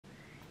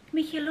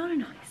Making a lot of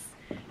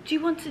noise. Do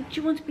you want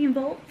to be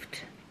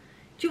involved?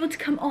 Do you want to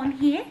come on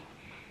here?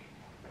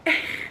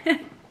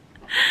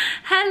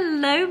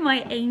 Hello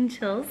my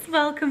angels,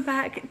 welcome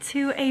back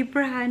to a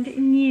brand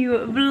new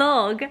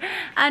vlog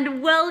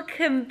and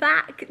welcome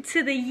back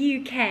to the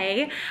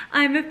UK.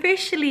 I'm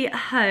officially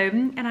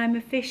home and I'm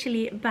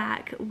officially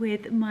back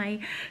with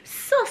my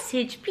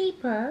sausage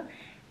people,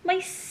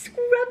 my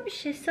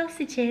scrumptious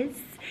sausages.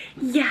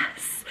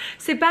 Yes,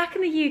 so back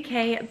in the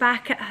UK,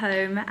 back at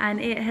home, and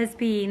it has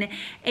been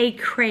a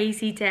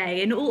crazy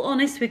day. In all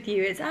honest with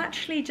you, it's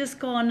actually just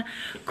gone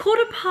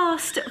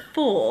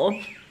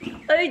 4:15.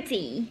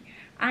 Odie,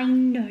 I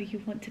know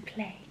you want to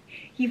play.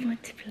 You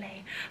want to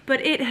play, but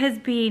it has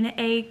been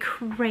a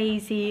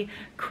crazy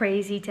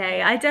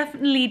day. I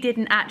definitely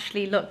didn't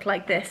actually look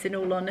like this, in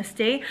all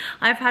honesty.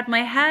 I've had my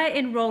hair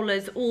in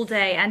rollers all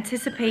day,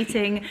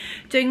 anticipating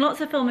doing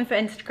lots of filming for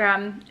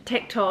Instagram,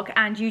 TikTok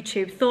and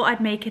YouTube. Thought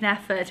I'd make an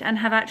effort and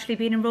have actually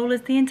been in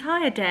rollers the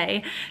entire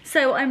day.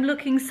 So I'm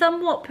looking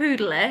somewhat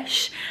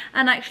poodleish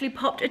and actually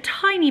popped a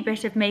tiny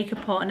bit of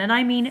makeup on, and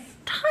I mean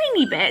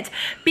tiny bit,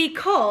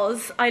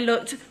 because I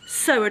looked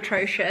so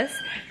atrocious.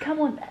 Come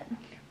on then.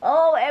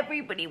 Oh,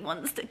 everybody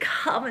wants to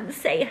come and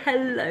say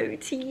hello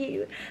to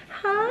you.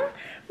 Huh?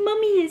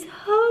 Mummy is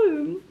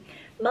home.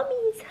 Mummy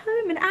is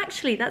home. And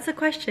actually, that's a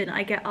question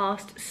I get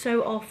asked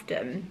so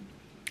often,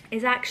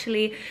 is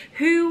actually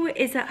who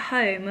is at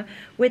home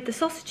with the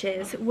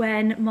sausages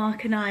when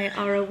Mark and I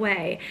are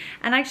away.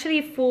 And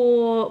actually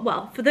for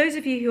those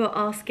of you who are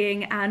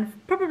asking, and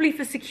probably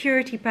for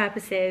security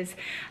purposes,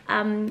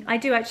 I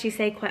do actually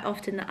say quite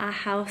often that our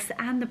house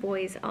and the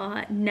boys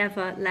are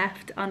never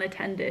left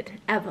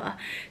unattended, ever.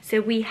 So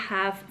we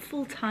have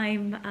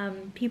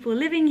full-time people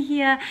living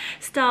here,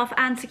 staff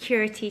and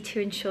security, to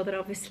ensure that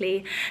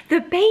obviously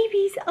the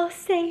babies are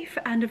safe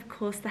and of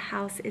course the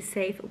house is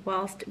safe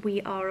whilst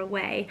we are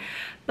away.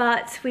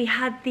 But we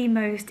had the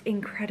most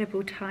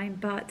incredible time,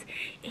 but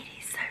it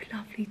is so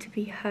lovely to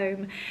be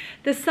home.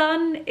 The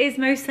sun is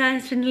most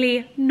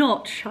certainly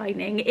not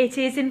shining. It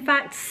is in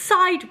fact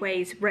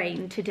sideways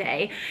rain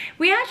today.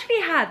 We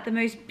actually had the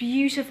most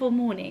beautiful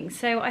morning,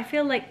 so I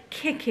feel like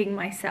kicking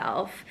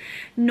myself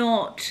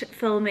not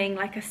filming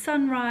like a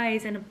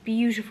sunrise and a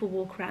beautiful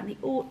walk around the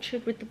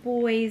orchard with the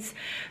boys.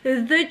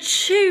 The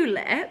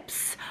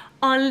tulips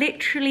are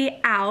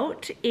literally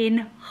out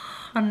in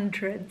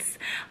hundreds.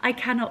 I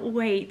cannot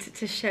wait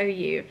to show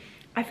you.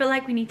 I feel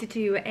like we need to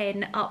do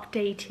an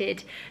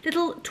updated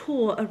little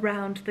tour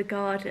around the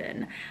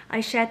garden. I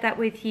shared that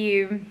with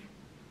you,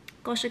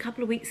 gosh, a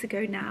couple of weeks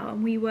ago now,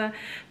 and we were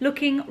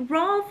looking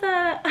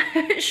rather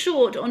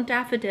short on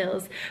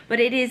daffodils, but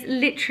it is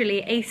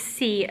literally a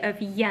sea of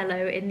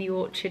yellow in the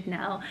orchard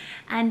now.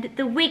 And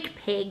the wig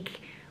pig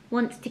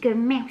wants to go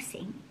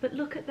mousing. But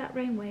look at that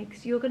rainway,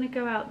 because you're going to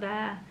go out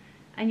there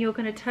and you're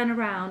going to turn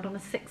around on a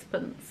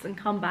sixpence and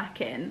come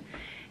back in.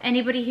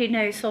 Anybody who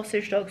knows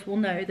sausage dogs will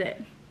know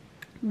that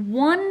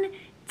one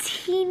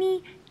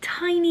teeny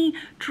tiny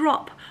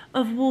drop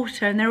of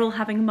water and they're all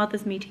having a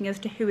mother's meeting as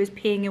to who is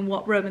peeing in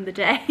what room in the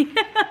day.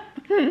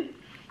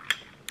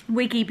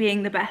 Wiggy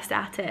being the best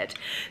at it.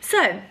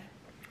 So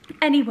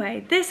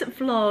anyway, this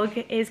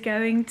vlog is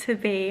going to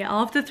be,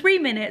 after 3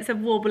 minutes of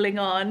warbling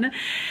on,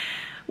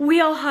 we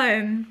are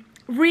home,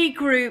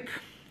 regroup,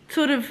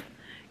 sort of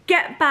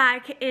get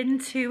back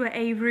into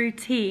a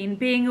routine.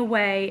 Being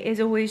away is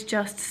always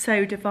just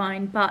so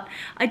divine, but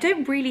I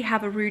don't really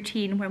have a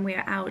routine when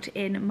we're out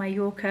in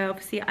Mallorca.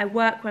 Obviously I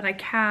work when I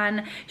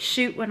can,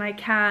 shoot when I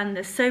can.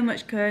 There's so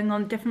much going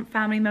on, different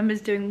family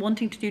members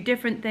wanting to do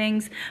different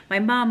things. My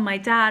mum, my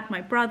dad,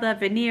 my brother,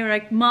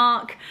 Venera,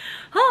 Mark,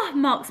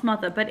 Mark's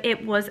mother. But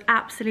it was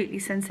absolutely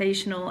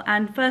sensational,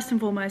 and first and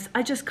foremost,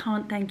 I just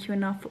can't thank you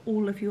enough for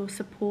all of your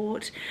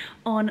support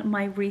on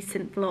my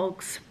recent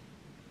vlogs.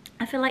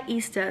 I feel like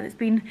Easter, it's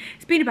been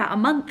about a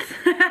month.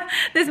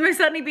 There's most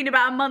certainly been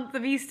about a month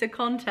of Easter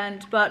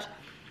content, but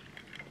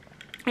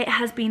it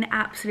has been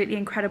absolutely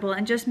incredible,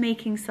 and just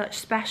making such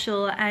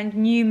special and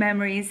new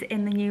memories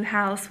in the new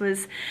house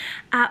was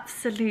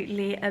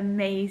absolutely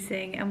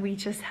amazing, and we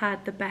just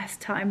had the best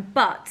time.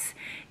 But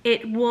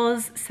it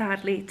was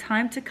sadly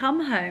time to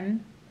come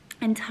home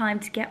and time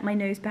to get my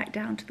nose back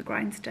down to the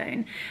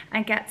grindstone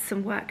and get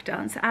some work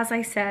done. So as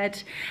I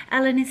said,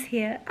 Ellen is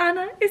here.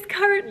 Anna is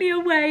currently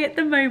away at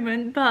the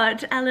moment,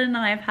 but Ellen and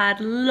I have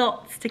had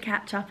lots to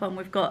catch up on.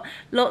 We've got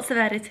lots of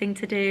editing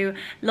to do,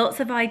 lots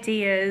of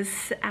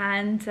ideas,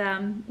 and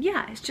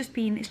yeah, it's just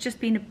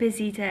been a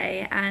busy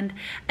day, and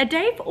a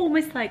day of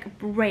almost like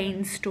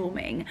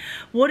brainstorming.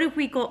 What have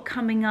we got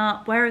coming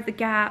up? Where are the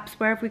gaps?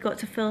 Where have we got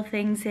to fill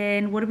things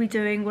in? What are we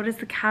doing? What does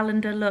the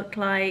calendar look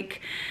like?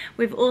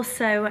 We've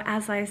also,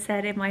 as I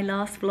said in my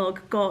last vlog,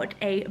 got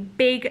a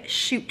big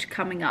shoot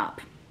coming up.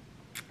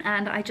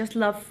 And I just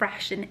love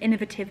fresh and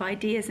innovative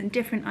ideas and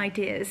different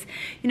ideas.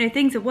 You know,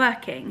 things are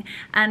working,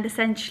 and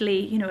essentially,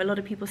 you know, a lot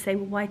of people say,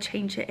 well, why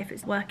change it if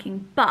it's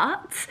working?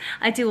 But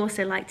I do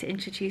also like to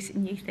introduce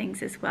new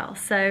things as well.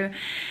 So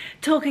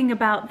talking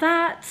about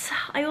that,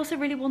 I also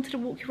really wanted to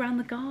walk you around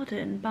the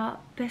garden,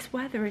 but this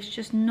weather is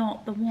just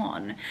not the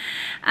one.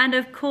 And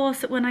of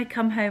course, when I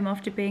come home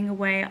after being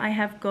away, I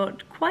have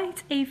got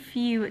quite a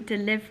few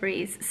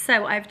deliveries.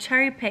 So I've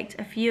cherry-picked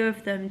a few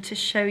of them to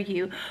show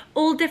you,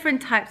 all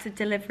different types of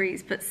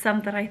deliveries, but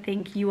some that I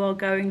think you are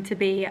going to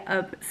be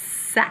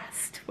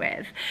obsessed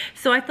with.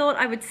 So I thought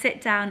I would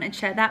sit down and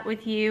share that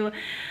with you.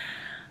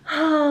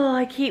 Oh,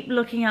 I keep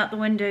looking out the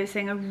window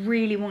saying I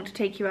really want to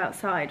take you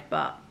outside,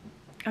 but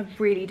I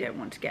really don't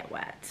want to get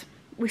wet.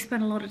 We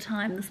spent a lot of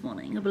time this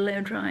morning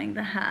blow drying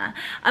the hair.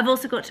 I've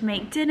also got to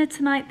make dinner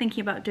tonight,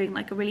 thinking about doing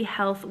like a really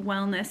health,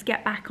 wellness,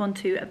 get back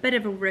onto a bit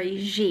of a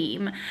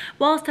regime.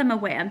 Whilst I'm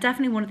away, I'm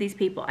definitely one of these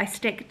people, I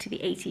stick to the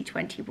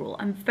 80-20 rule.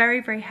 I'm very,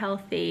 very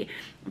healthy,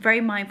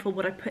 very mindful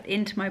what I put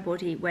into my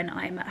body when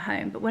I'm at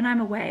home. But when I'm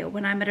away or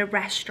when I'm at a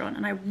restaurant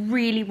and I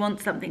really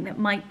want something that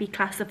might be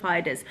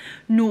classified as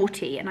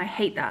naughty, and I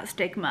hate that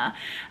stigma,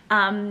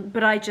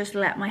 but I just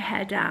let my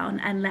hair down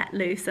and let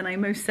loose, and I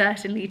most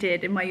certainly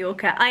did in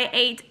Mallorca. I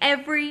ate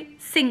every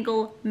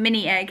single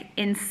mini egg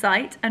in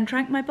sight and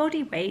drank my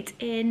body weight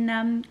in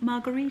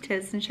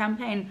margaritas and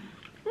champagne.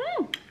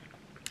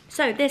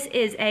 So this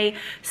is a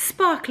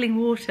sparkling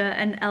water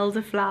and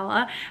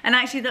elderflower, and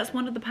actually that's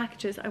one of the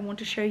packages I want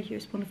to show you.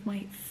 It's one of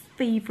my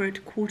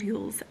favorite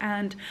cordials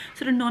and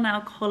sort of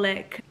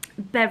non-alcoholic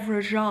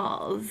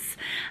beverages.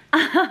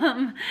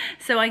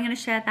 So I'm going to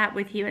share that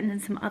with you, and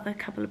then some other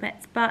couple of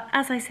bits. But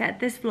as I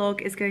said, this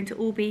vlog is going to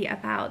all be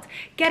about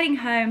getting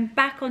home,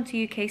 back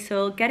onto UK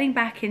soil, getting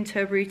back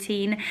into a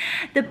routine.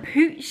 The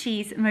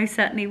Poochies most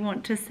certainly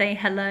want to say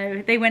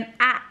hello. They went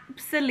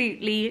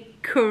absolutely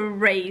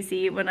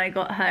crazy when I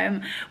got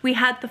home. We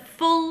had the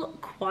full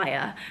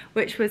choir,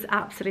 which was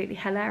absolutely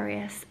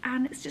hilarious,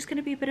 and it's just going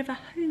to be a bit of a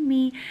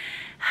homey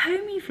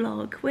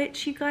vlog,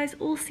 which you guys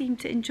all seem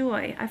to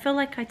enjoy. I feel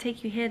like I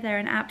take you here, there,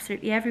 and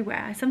absolutely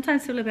everywhere. I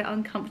sometimes feel a bit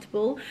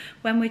uncomfortable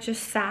when we're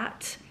just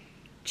sat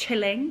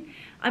chilling.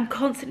 I'm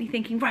constantly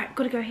thinking, right, I've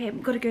got to go here,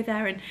 I've got to go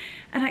there, and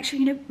actually,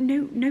 you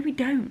know, no we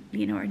don't,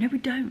 Leonora, no we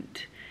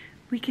don't.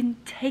 We can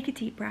take a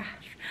deep breath.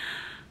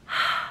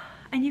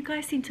 And you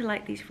guys seem to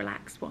like these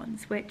relaxed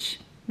ones, which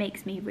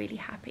makes me really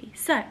happy.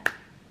 So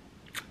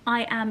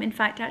I am in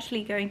fact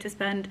actually going to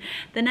spend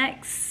the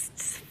next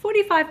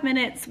 45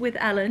 minutes with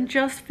Ellen,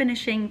 just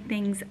finishing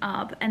things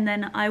up, and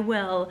then I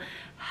will,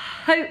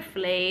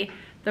 hopefully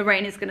the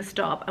rain is going to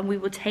stop and we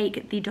will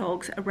take the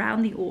dogs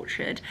around the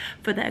orchard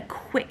for their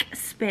quick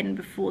spin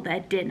before their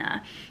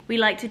dinner. We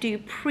like to do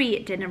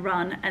pre-dinner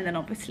run and then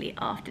obviously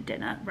after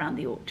dinner around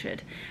the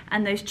orchard.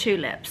 And those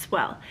tulips,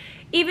 well,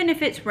 even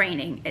if it's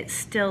raining, it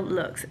still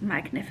looks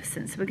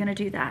magnificent. So we're going to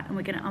do that, and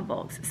we're going to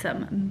unbox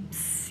some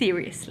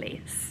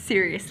seriously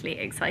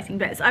exciting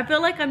bits. I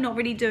feel like I'm not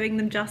really doing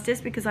them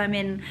justice because I'm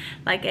in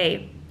like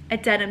a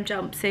denim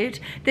jumpsuit.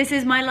 This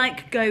is my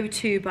like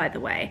go-to, by the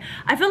way.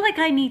 I feel like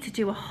I need to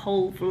do a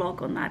whole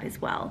vlog on that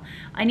as well.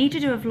 I need to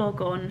do a vlog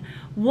on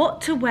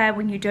what to wear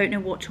when you don't know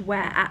what to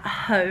wear at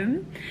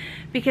home,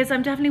 because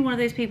I'm definitely one of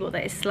those people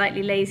that is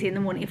slightly lazy in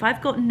the morning. If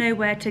I've got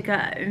nowhere to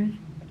go,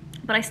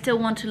 but I still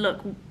want to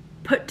look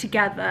put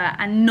together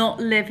and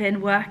not live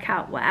in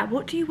workout wear,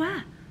 what do you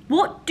wear?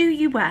 What do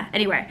you wear?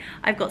 Anyway,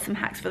 I've got some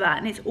hacks for that,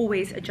 and it's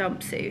always a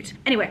jumpsuit.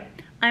 Anyway,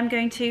 I'm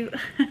going to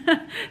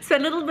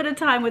spend a little bit of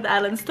time with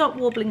Ellen, stop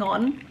wobbling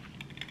on,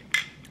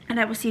 and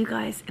I will see you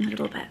guys in a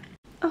little bit.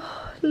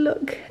 Oh,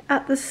 look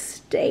at the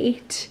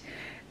state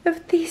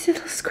of these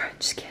little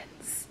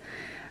scrunchkins.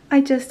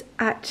 I just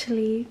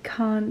actually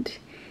can't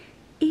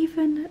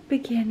even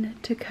begin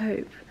to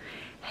cope.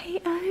 Hey,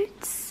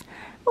 Oats,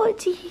 what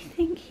do you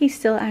think? He's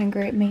still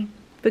angry at me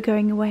for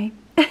going away.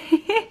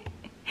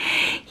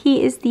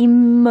 He is the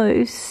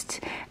most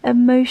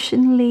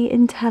emotionally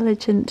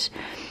intelligent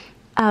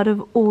out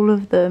of all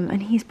of them,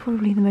 and he's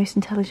probably the most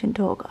intelligent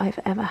dog I've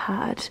ever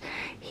had.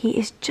 He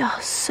is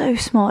just so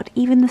smart.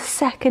 Even the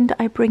second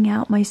I bring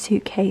out my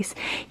suitcase,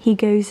 he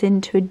goes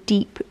into a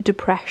deep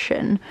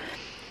depression.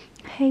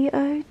 Hey,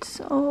 Oats,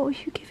 oh, are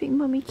you giving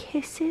mummy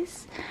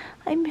kisses?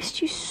 I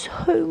missed you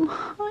so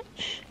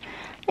much.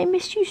 I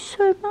missed you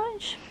so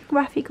much.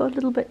 Raffy got a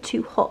little bit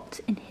too hot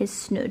in his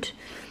snood.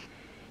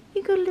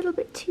 You got a little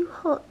bit too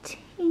hot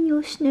in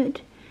your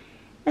snood.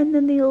 And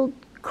then the old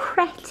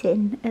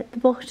cretin at the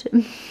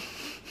bottom.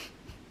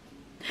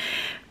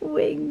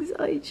 Wings,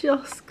 I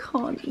just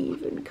can't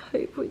even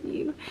cope with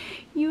you.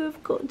 You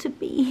have got to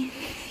be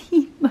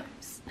the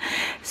most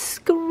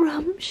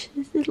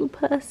scrumptious little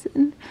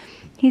person.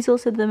 He's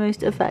also the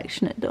most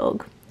affectionate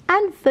dog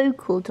and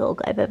vocal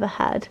dog I've ever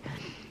had.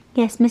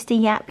 Yes,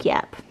 Mr. Yap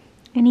Yap.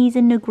 And he's a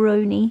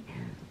Negroni.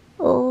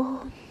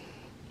 Oh,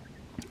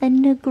 a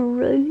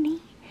Negroni.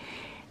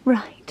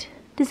 Right.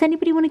 Does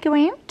anybody want to go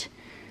out?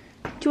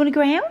 Do you want to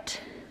go out?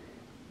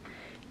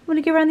 You want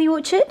to go around the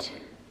orchard?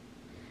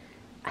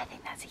 I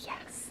think that's a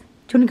yes.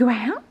 Do you want to go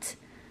out?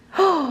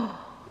 Oh,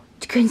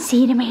 you can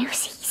see the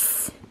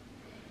mousies.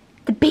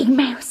 The big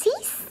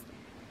mousies.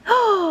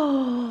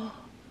 Oh,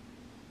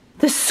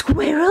 the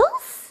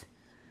squirrels.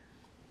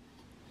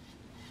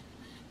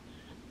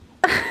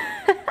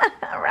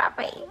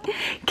 Rabbit.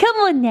 Come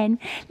on then,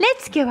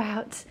 let's go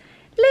out.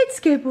 Let's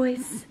go,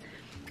 boys.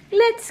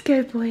 Let's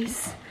go,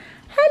 boys.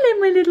 Hello,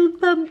 my little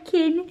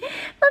pumpkin.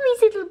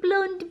 Mummy's little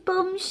blonde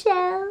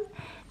bombshell.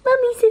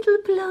 Mummy's little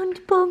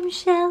blonde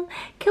bombshell.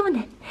 Come on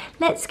then,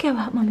 let's go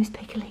out, Mummy's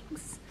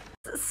picklings.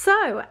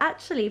 So,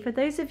 actually, for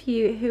those of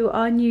you who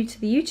are new to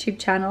the YouTube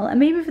channel, and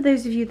maybe for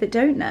those of you that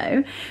don't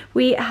know,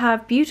 we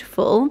have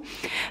beautiful,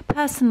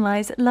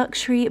 personalised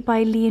Luxury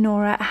by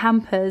Leonora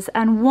hampers,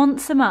 and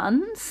once a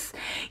month,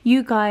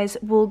 you guys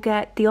will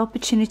get the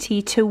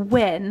opportunity to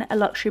win a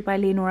Luxury by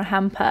Leonora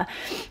hamper,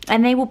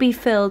 and they will be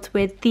filled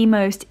with the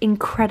most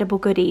incredible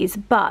goodies.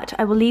 But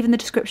I will leave in the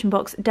description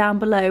box down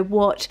below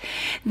what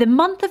the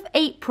month of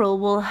April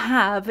will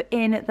have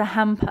in the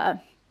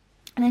hamper.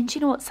 And then do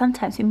you know what,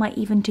 sometimes we might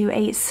even do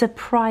a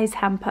surprise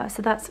hamper,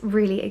 so that's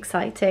really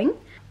exciting.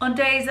 On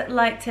days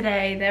like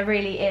today, there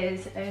really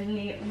is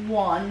only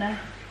one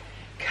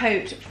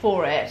coat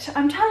for it.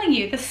 I'm telling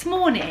you, this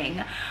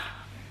morning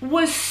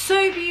was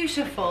so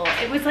beautiful.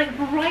 It was like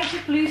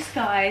bright blue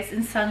skies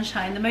and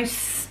sunshine, the most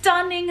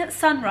stunning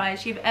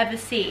sunrise you've ever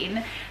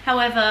seen.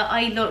 However,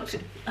 I looked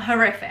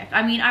horrific.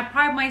 I mean, I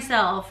pride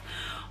myself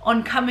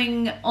on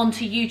coming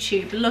onto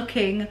YouTube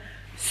looking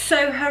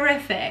so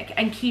horrific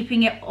and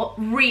keeping it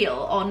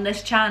real on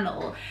this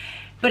channel,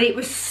 but it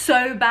was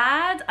so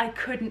bad I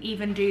couldn't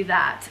even do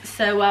that.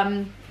 So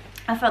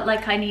I felt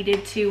like I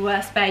needed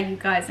to spare you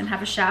guys and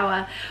have a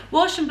shower,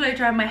 wash and blow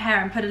dry my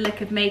hair and put a lick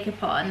of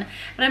makeup on.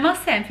 But I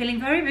must say I'm feeling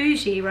very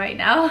bougie right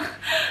now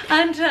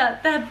and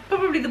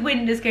probably the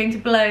wind is going to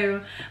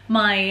blow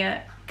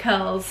my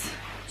curls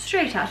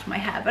straight out of my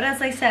hair. But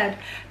as I said,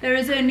 there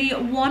is only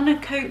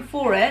one coat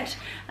for it,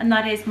 and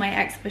that is my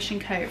exhibition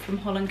coat from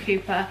Holland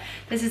Cooper.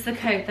 This is the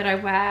coat that I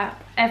wear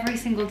every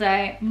single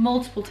day,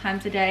 multiple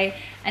times a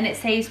day, and it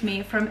saves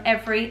me from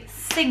every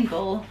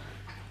single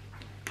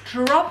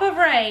drop of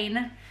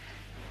rain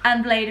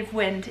and blade of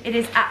wind. It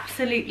is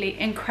absolutely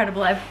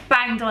incredible. I've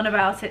banged on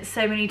about it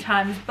so many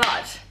times,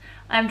 but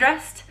I'm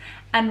dressed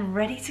and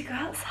ready to go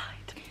outside.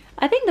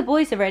 I think the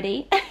boys are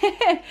ready.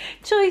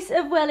 Choice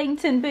of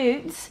Wellington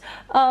boots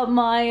are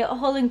my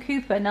Holland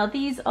Cooper. Now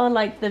these are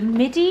like the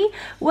midi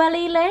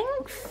welly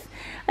length.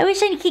 I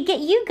wish I could get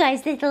you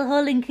guys little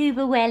Holland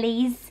Cooper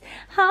wellies.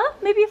 Huh?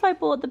 Maybe if I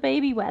bought the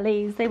baby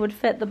wellies, they would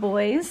fit the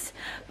boys.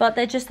 But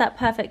they're just that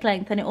perfect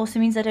length, and it also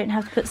means I don't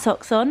have to put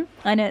socks on.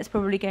 I know it's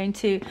probably going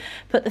to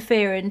put the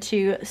fear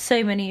into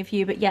so many of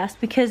you, but yes,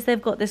 because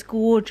they've got this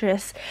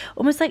gorgeous,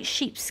 almost like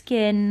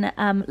sheepskin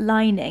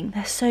lining,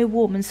 they're so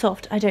warm and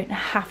soft, I don't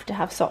have to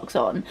have socks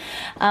on.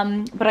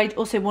 But I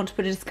also want to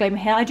put a disclaimer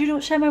here, I do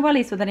not share my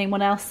wellies with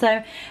anyone else,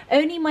 so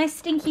only my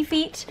stinky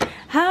feet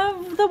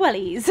have the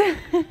wellies.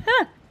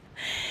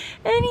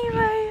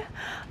 Anyway,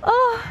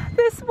 oh,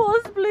 this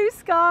was blue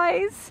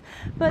skies,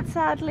 but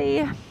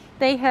sadly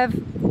they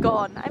have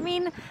gone. I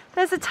mean,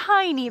 there's a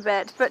tiny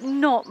bit, but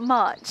not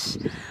much.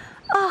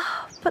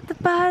 Oh, but the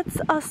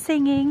birds are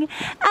singing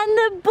and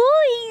the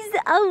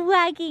boys are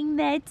wagging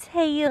their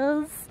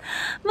tails.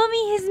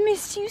 Mummy has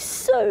missed you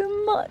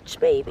so much,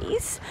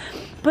 babies.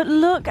 But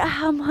look at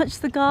how much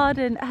the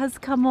garden has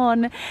come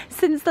on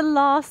since the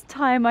last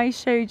time I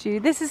showed you.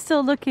 This is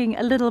still looking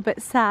a little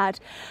bit sad,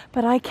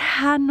 but I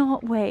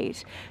cannot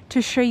wait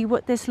to show you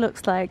what this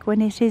looks like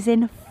when it is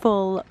in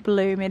full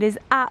bloom. It is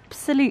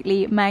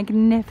absolutely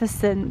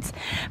magnificent.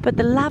 But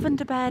the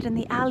lavender bed and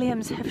the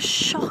alliums have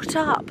shot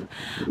up.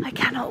 I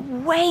cannot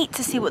wait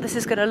to see what this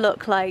is going to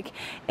look like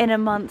in a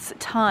month's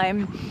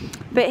time.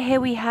 But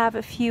here we have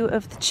a few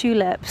of the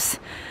tulips,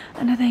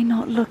 and are they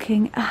not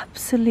looking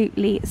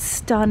absolutely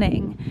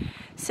stunning?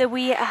 So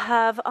we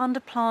have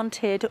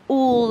underplanted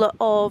all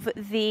of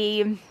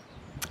the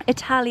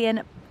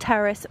Italian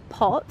terrace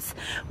pots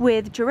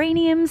with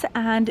geraniums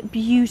and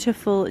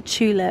beautiful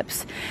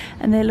tulips,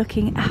 and they're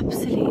looking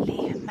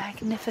absolutely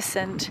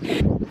magnificent.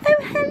 Oh,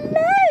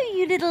 hello,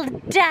 you little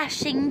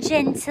dashing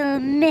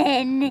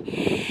gentlemen.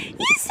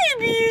 You're so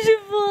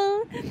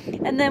beautiful.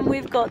 And then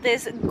we've got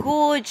this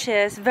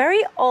gorgeous,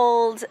 very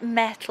old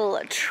metal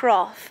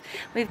trough.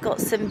 We've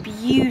got some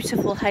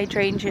beautiful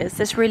hydrangeas.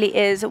 This really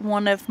is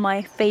one of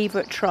my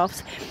favorite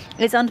troughs.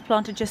 It's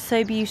underplanted just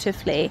so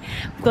beautifully.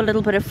 We've got a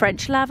little bit of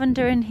French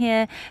lavender in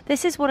here.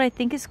 This is what I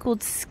think is called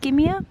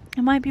skimmia.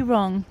 I might be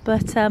wrong,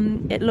 but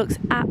it looks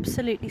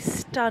absolutely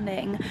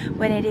stunning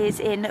when it is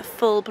in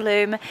full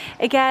bloom.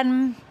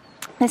 Again,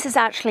 This is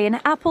actually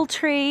an apple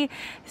tree.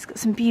 It's got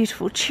some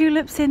beautiful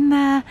tulips in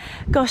there.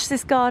 Gosh,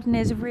 this garden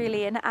is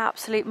really an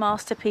absolute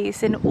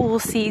masterpiece in all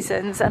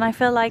seasons, and I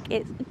feel like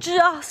it's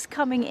just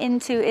coming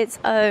into its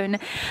own.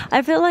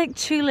 I feel like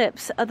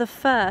tulips are the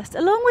first,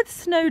 along with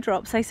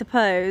snowdrops, I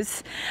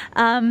suppose,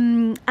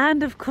 and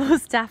of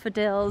course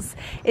daffodils.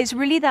 It's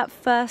really that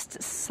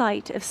first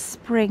sight of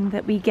spring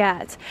that we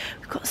get.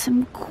 We've got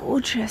some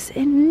gorgeous,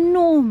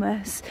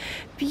 enormous,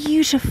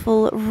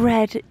 beautiful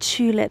red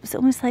tulips,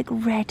 almost like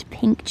red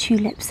pink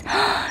tulips.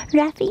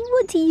 Raffy,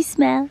 what do you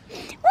smell?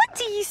 What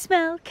do you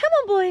smell? Come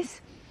on,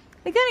 boys.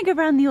 We're going to go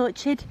around the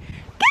orchard.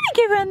 Gonna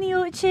go around the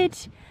orchard.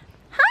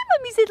 Hi,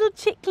 Mummy's little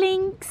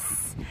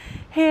chicklings.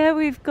 Here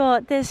we've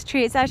got this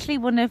tree. It's actually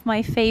one of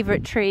my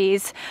favourite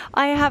trees.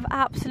 I have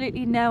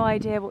absolutely no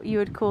idea what you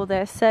would call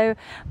this. So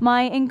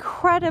my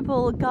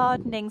incredible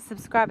gardening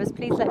subscribers,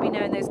 please let me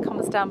know in those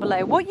comments down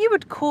below what you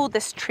would call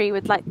this tree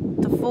with like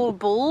the full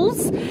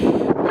balls.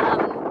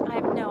 I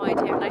have no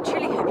idea, and I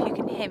truly hope you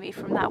can hear me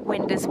from that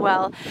wind as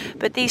well.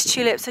 But these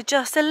tulips are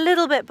just a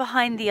little bit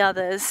behind the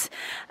others.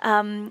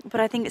 But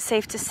I think it's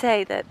safe to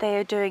say that they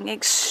are doing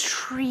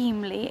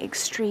extremely,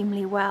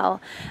 extremely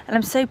well. And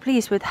I'm so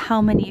pleased with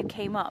how many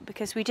came up,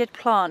 because we did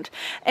plant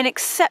an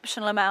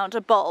exceptional amount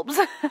of bulbs.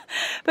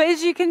 But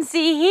as you can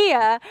see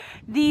here,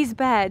 these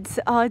beds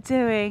are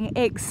doing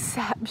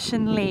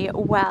exceptionally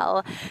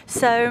well.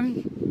 So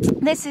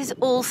this is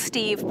all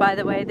Steve, by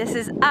the way. This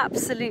is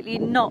absolutely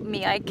not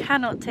me. I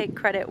cannot take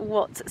credit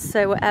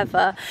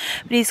whatsoever.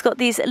 But he's got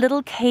these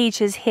little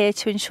cages here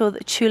to ensure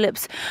that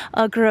tulips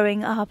are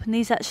growing up. And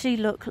these actually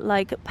look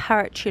like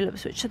parrot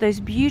tulips, which are those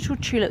beautiful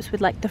tulips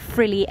with like the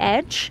frilly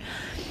edge.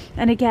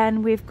 And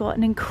again, we've got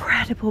an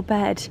incredible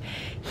bed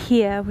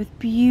here with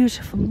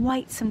beautiful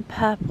whites and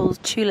purples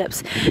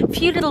tulips. A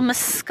few little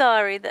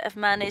muscari that have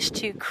managed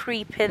to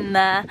creep in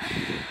there.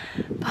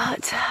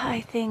 But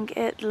I think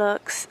it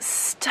looks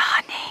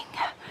stunning.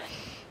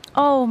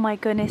 Oh my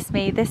goodness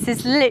me, this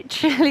is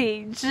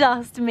literally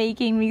just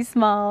making me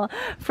smile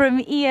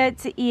from ear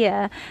to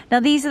ear. Now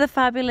these are the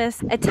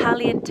fabulous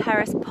Italian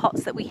terrace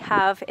pots that we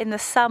have in the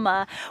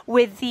summer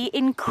with the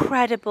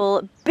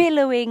incredible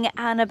billowing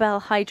Annabelle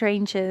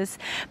hydrangeas.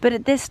 But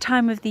at this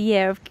time of the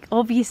year,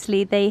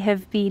 obviously they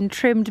have been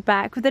trimmed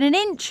back within an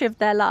inch of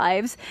their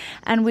lives,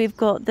 and we've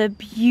got the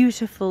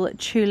beautiful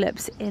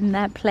tulips in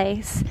their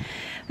place.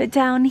 But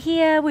down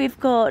here we've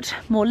got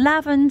more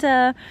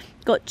lavender,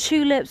 got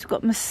tulips, we've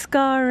got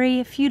muscari,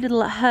 a few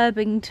little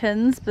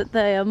herbingtons, but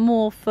they are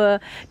more for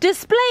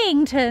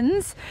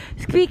displayingtons,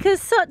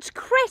 because such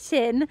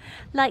cretin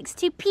likes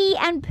to pee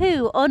and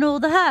poo on all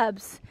the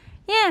herbs.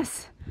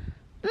 Yes.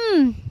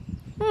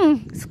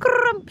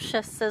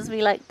 Scrumptious, as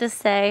we like to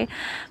say.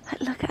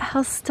 But look at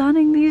how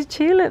stunning these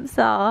tulips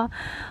are.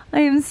 I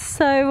am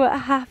so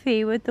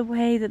happy with the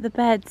way that the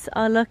beds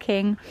are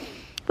looking.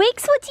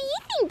 Wicks, what do you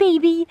think,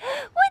 baby?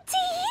 What do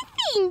you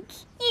think?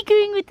 You're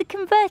going with the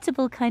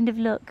convertible kind of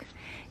look.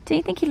 Don't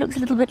you think he looks a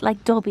little bit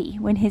like Dobby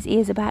when his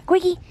ears are back?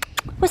 Wiggy,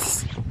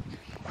 what's this?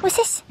 What's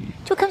this? Do you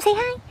want to come say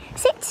hi?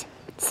 Sit.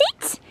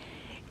 Sit.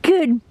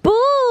 Good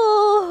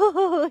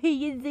boy.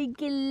 You're so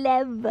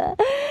clever.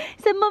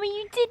 So, Mummy,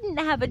 you didn't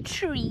have a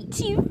treat.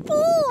 You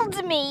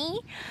fooled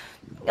me.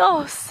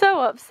 Oh,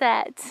 so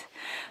upset.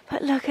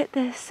 But look at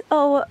this.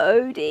 Oh,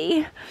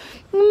 Odie.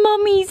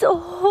 Mummy's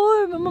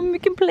home, and Mummy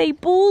can play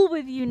ball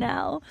with you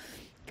now.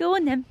 Go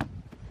on then.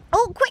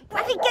 Oh, quick,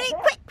 Ruffy, get it,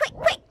 quick, quick,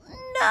 quick.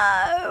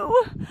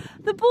 No.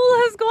 The ball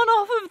has gone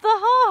off of the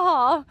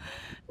ha-ha.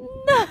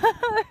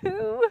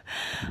 No.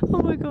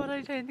 Oh my God,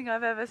 I don't think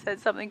I've ever said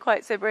something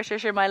quite so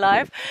British in my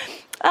life.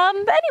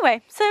 But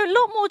anyway, so a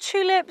lot more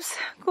tulips,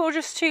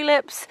 gorgeous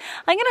tulips.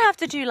 I'm going to have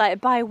to do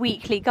like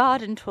bi-weekly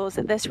garden tours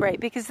at this rate,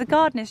 because the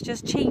garden is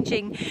just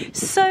changing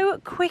so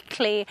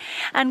quickly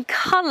and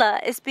colour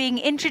is being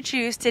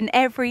introduced in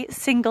every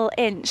single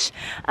inch.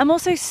 I'm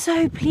also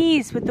so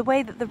pleased with the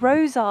way that the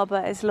rose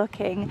arbour is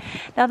looking.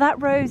 Now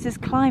that rose is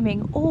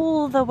climbing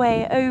all the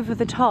way over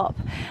the top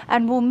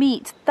and will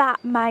meet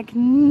that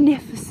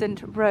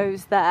magnificent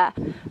rose there.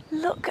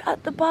 Look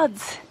at the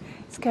buds.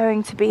 It's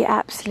going to be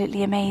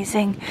absolutely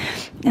amazing,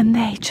 and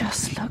they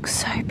just look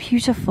so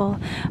beautiful.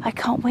 I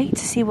can't wait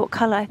to see what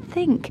colour. I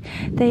think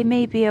they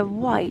may be a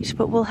white,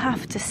 but we'll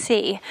have to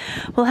see.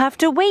 We'll have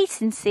to wait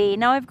and see.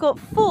 Now I've got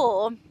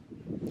 4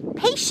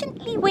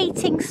 patiently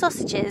waiting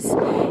sausages.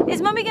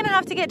 Is Mummy going to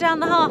have to get down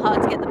the ha-ha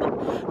to get the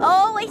ball?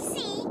 Oh, I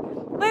see.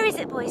 Where is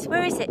it, boys?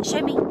 Where is it?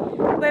 Show me.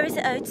 Where is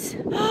it, Oats?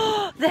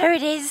 Oh, there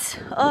it is.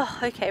 Oh,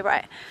 okay,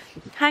 right.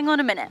 Hang on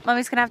a minute.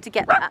 Mummy's going to have to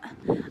get that.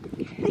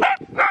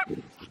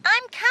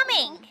 I'm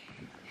coming.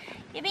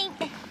 You mean...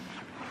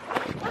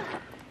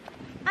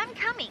 I'm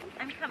coming.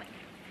 I'm coming.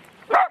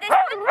 This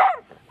one?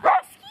 Oh,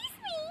 excuse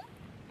me.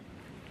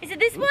 Is it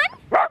this one?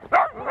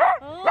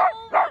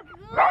 Oh,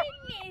 my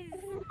goodness.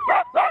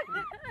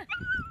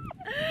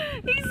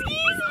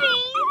 Excuse me.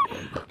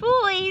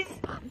 Boys.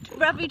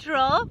 Ruffy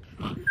drop.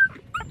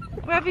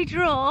 Ruffy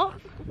drop.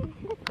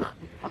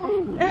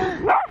 Oh,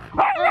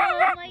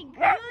 my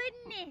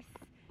goodness.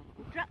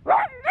 Drop.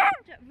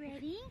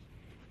 Ready?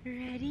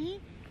 Ready?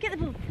 get the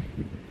ball.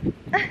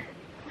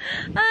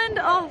 And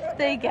off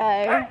they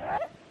go.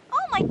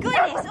 Oh my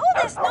goodness,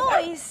 all this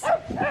noise.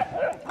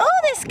 All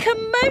this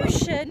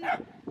commotion.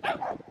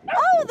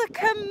 Oh, the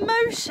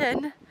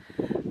commotion.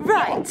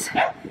 Right.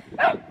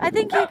 I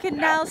think you can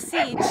now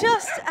see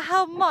just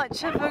how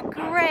much of a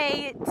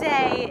grey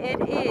day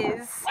it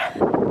is.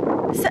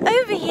 So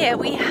over here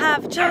we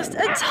have just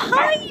a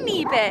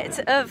tiny bit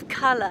of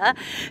colour.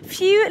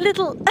 Few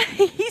little,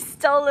 he's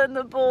stolen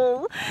the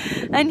ball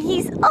and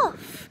he's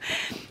off.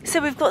 So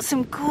we've got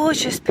some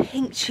gorgeous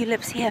pink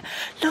tulips here.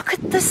 Look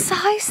at the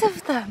size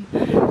of them.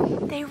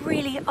 They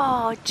really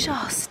are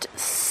just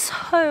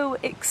so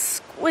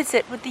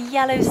exquisite with the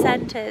yellow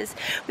centres.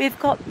 We've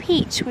got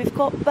peach, we've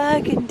got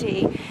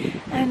burgundy,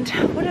 and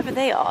whatever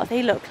they are,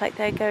 they look like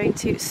they're going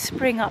to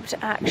spring up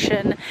to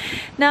action.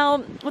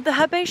 Now, with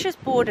the herbaceous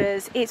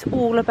borders, it's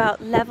all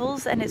about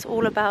levels and it's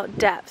all about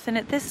depth. And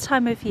at this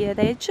time of year,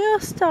 they're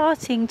just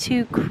starting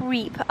to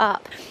creep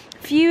up.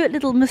 Few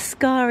little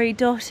muscari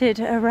dotted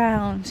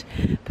around,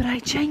 but I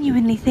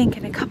genuinely think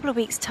in a couple of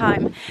weeks'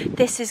 time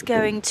this is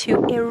going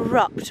to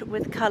erupt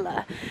with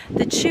colour.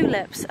 The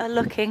tulips are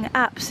looking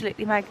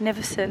absolutely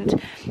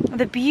magnificent.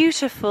 The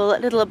beautiful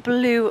little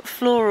blue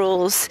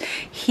florals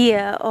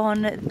here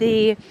on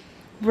the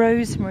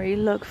rosemary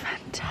look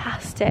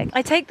fantastic.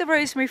 I take the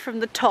rosemary from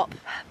the top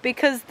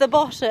because the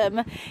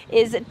bottom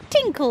is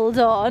tinkled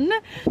on.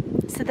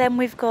 So then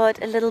we've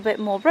got a little bit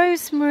more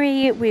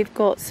rosemary. We've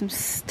got some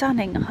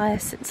stunning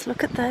hyacinths.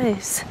 Look at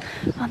those.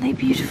 Aren't they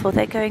beautiful?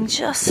 They're going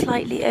just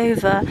slightly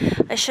over.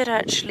 I should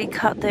actually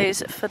cut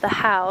those for the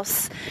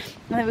house.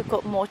 And then we've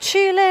got more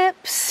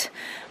tulips.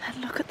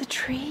 And look at the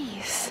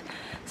trees.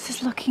 This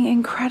is looking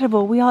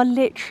incredible. We are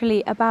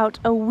literally about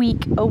a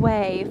week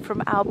away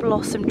from our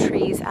blossom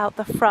trees out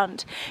the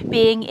front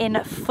being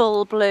in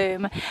full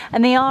bloom.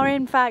 And they are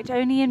in fact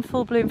only in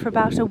full bloom for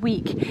about a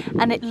week,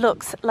 and it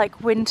looks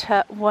like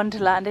winter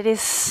wonderland. It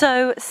is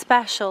so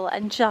special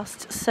and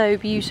just so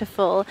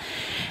beautiful.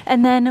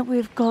 And then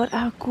we've got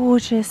our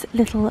gorgeous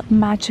little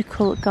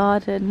magical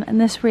garden, and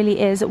this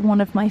really is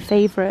one of my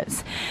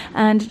favorites.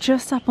 And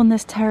just up on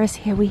this terrace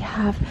here we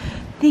have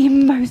the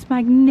most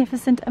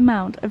magnificent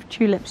amount of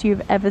tulips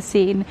you've ever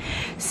seen.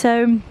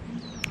 So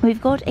we've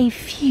got a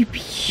few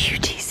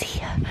beauties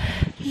here.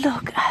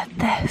 Look at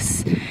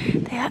this.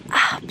 They are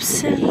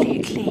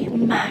absolutely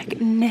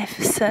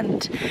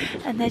magnificent,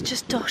 and they're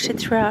just dotted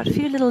throughout. A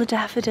few little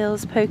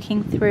daffodils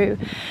poking through,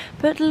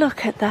 but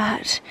look at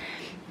that.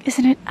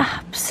 Isn't it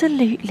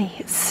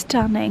absolutely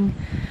stunning?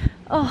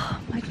 Oh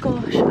my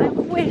gosh, I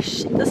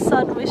wish the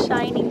sun was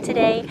shining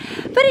today,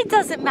 but it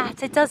doesn't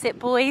matter, does it,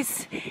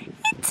 boys?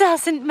 It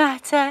doesn't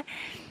matter.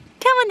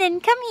 Come on then,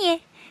 come here.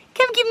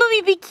 Come give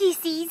Mummy big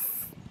kisses.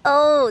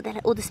 Oh, they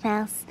like all the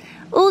smells.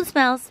 All the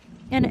smells.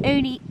 And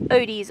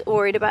Odie's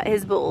worried about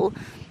his ball.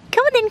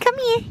 Come on then, come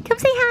here. Come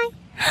say hi.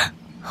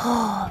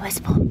 Oh, where's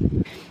the ball?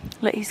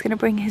 Look, he's going to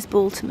bring his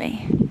ball to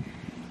me.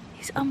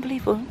 He's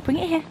unbelievable. Bring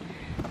it here.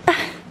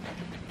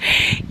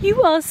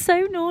 You are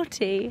so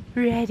naughty.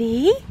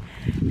 Ready?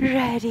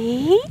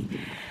 Ready?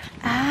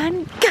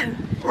 And go.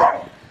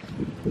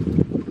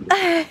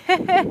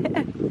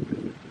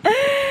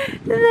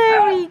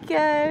 There we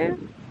go.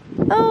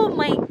 Oh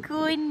my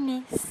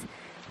goodness.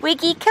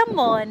 Wiggy, come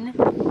on.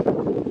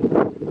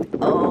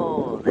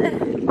 Oh,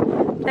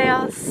 they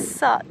are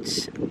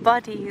such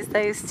buddies,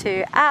 those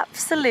two.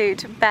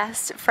 Absolute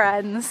best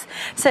friends.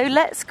 So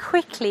let's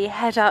quickly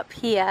head up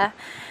here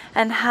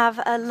and have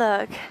a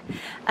look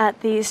at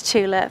these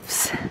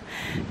tulips,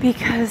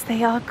 because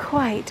they are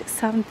quite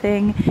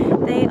something.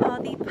 They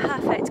are the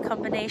perfect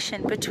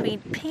combination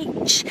between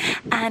peach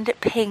and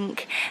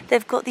pink.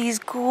 They've got these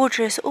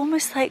gorgeous,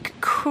 almost like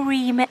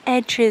cream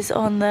edges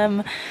on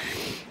them.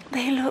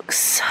 They look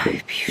so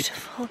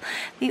beautiful.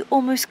 The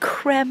almost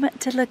creme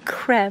de la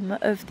creme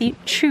of the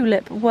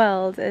tulip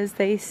world, as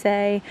they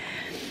say.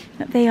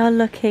 They are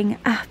looking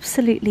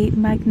absolutely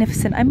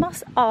magnificent. I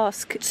must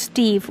ask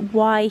Steve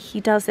why he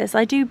does this.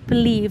 I do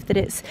believe that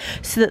it's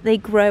so that they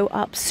grow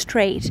up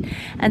straight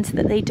and so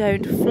that they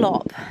don't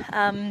flop.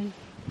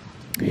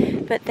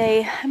 But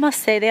I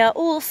must say, they are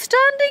all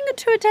standing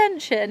to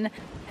attention.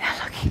 They're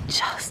looking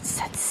just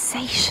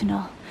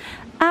sensational.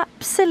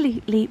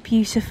 Absolutely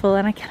beautiful,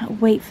 and I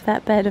cannot wait for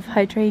that bed of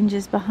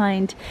hydrangeas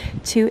behind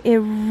to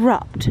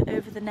erupt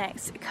over the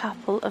next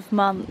couple of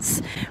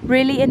months.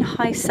 Really, in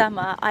high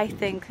summer, I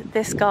think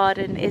this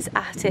garden is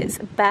at its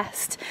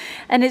best,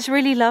 and it's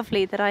really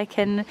lovely that I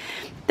can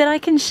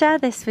share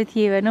this with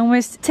you and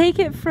almost take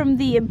it from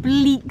the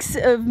bleaks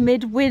of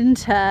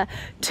midwinter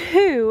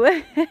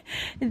to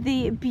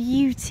the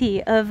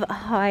beauty of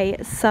high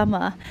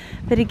summer.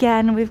 But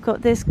again, we've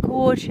got this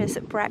gorgeous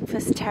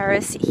breakfast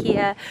terrace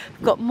here.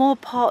 We've got more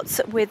pots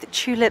with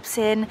tulips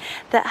in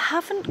that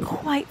haven't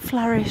quite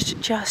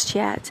flourished just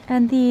yet,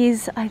 and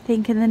these, I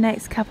think, in the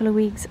next couple of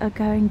weeks are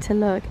going to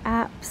look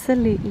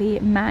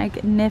absolutely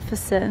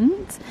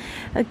magnificent.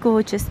 A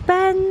gorgeous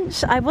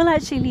bench. I will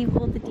actually leave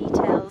all the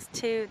details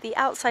daffodils to the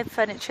outside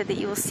furniture that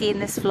you will see in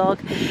this vlog,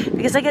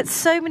 because I get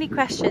so many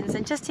questions,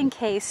 and just in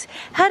case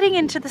heading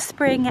into the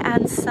spring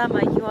and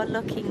summer you are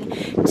looking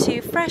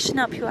to freshen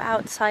up your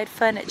outside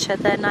furniture,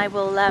 then I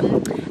will,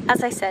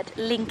 as I said,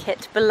 link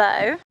it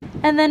below.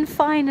 And then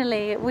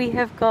finally we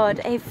have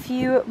got a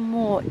few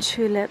more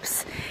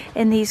tulips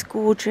in these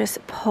gorgeous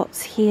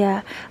pots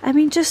here. I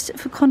mean, just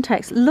for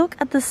context, look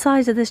at the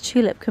size of this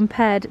tulip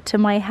compared to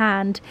my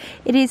hand.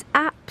 It is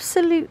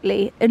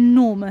absolutely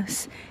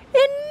enormous.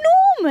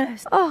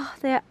 Enormous! Oh,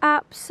 they're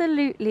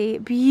absolutely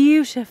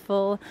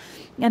beautiful.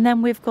 And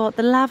then we've got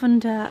the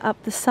lavender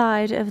up the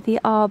side of the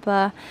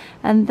arbor,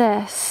 and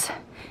this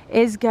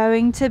is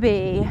going to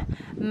be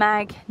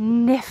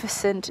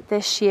magnificent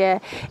this year.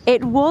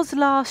 It was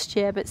last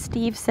year, but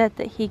Steve said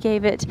that he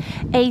gave it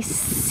a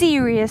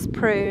serious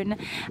prune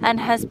and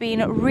has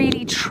been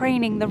really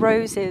training the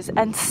roses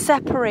and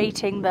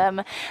separating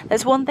them.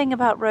 There's one thing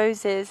about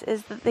roses,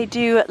 is that they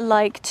do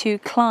like to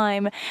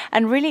climb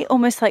and really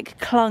almost like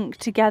clunk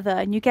together,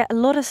 and you get a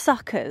lot of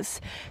suckers.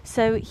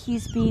 So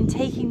he's been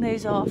taking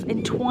those off,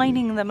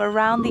 entwining them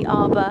around the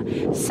arbor,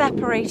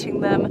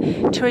 separating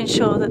them to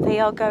ensure that they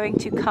are going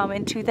to come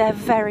into their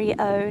very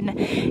own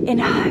in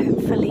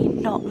hopefully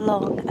not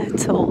long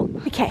at all.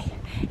 Okay,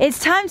 it's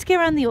time to go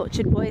around the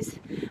orchard, boys.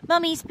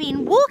 Mummy's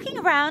been walking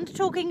around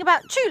talking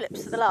about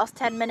tulips for the last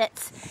 10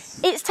 minutes.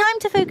 It's time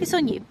to focus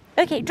on you.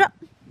 Okay, drop.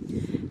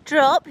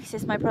 Drop. He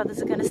says my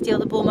brothers are going to steal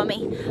the ball,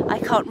 Mummy. I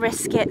can't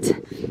risk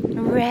it.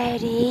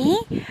 Ready?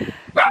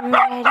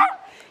 Ready?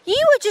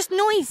 You are just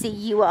noisy,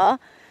 you are.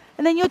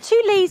 And then you're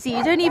too lazy.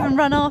 You don't even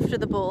run after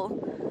the ball.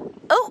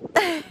 Oh!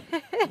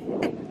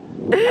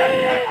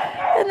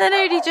 And then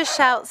Odie just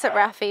shouts at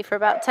Raffy for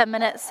about 10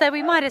 minutes, so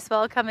we might as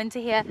well come into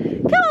here.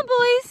 Come on,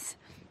 boys.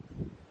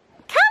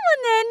 Come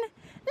on then.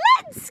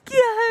 Let's go.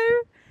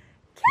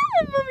 Come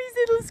on, Mummy's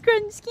little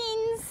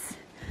scrunchkins.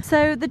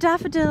 So the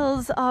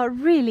daffodils are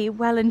really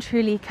well and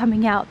truly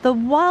coming out. The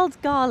wild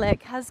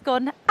garlic has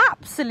gone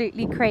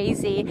absolutely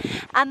crazy,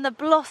 and the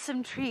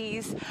blossom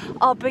trees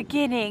are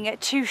beginning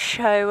to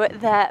show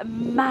their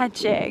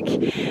magic.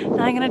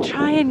 Now I'm going to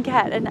try and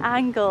get an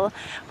angle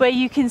where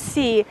you can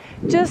see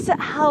just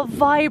how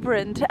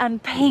vibrant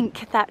and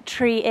pink that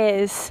tree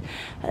is.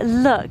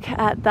 Look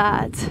at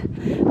that.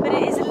 But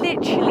it is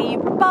literally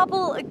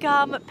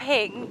bubblegum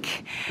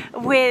pink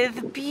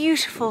with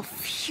beautiful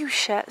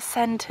fuchsia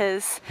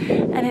centers,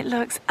 and it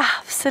looks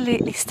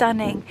absolutely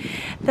stunning.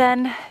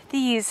 Then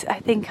these, I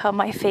think, are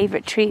my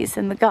favorite trees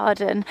in the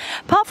garden.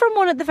 Apart from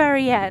one at the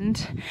very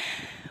end,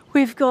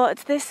 we've got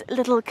this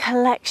little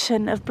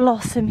collection of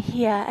blossom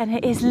here, and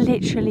it is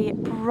literally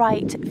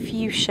bright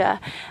fuchsia,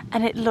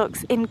 and it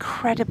looks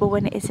incredible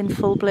when it is in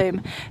full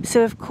bloom.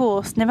 So of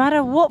course, no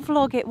matter what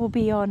vlog it will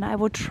be on, I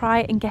will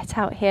try and get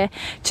out here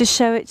to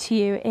show it to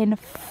you in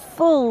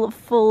full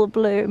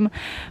bloom.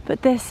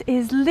 But this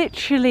is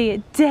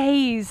literally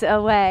days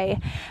away,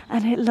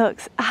 and it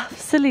looks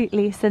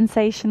absolutely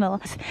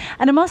sensational.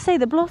 And I must say,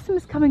 the blossom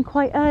is coming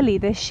quite early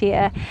this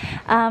year.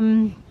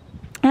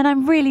 And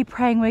I'm really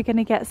praying we're going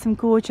to get some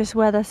gorgeous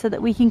weather so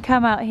that we can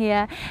come out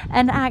here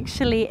and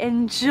actually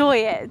enjoy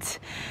it.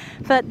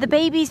 But the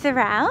babies are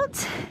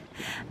out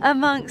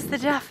amongst the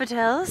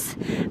daffodils,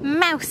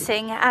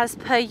 mousing as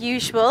per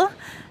usual.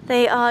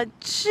 They are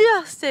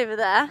just over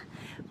there.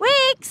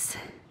 Wicks!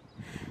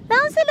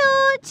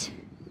 Lancelot!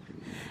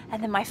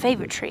 And then my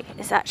favourite tree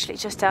is actually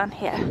just down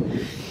here.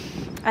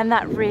 And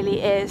that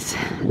really is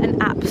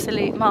an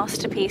absolute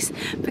masterpiece.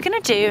 We're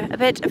going to do a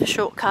bit of a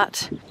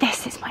shortcut.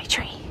 This is my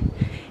tree.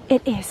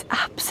 It is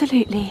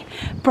absolutely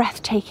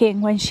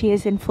breathtaking when she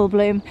is in full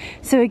bloom.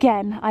 So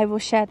again, I will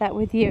share that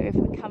with you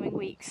over the coming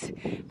weeks.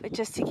 But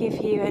just to give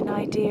you an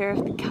idea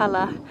of the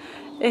colour,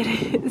 it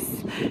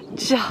is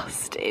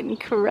just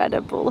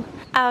incredible.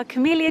 Our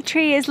camellia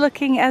tree is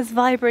looking as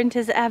vibrant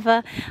as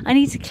ever. I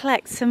need to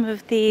collect some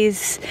of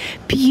these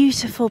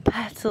beautiful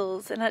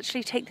petals and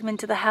actually take them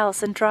into the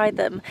house and dry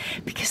them,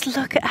 because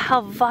look at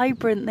how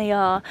vibrant they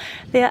are.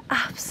 They are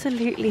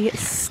absolutely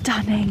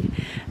stunning.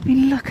 I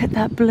mean, look at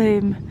that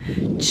bloom.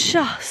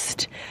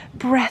 Just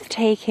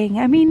breathtaking.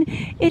 I mean,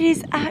 it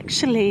is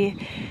actually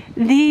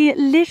the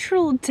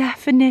literal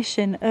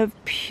definition of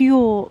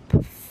pure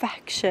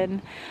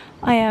perfection.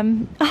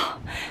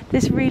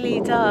 This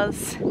really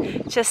does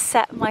just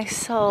set my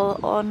soul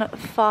on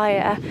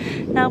fire.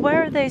 Now,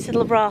 where are those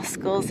little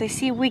rascals? I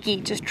see Wiggy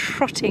just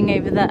trotting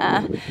over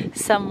there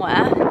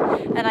somewhere,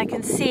 and I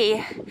can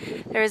see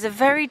there is a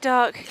very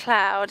dark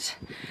cloud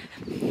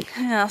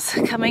else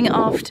coming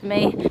after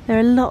me. There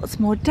are lots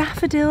more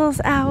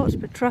daffodils out,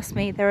 but trust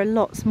me, there are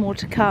lots more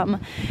to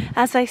come.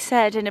 As I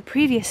said in a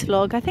previous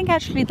vlog, I think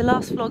actually the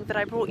last vlog that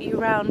I brought you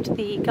around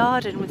the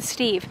garden with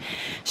Steve,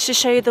 to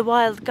show you the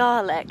wild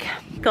garlic.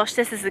 Gosh,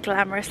 this is a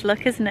glamorous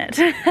look, isn't it?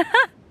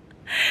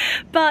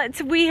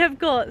 But we have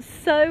got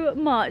so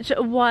much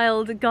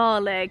wild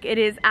garlic. It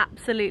is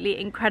absolutely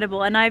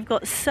incredible, and I've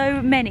got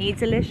so many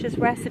delicious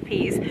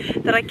recipes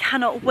that I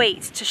cannot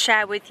wait to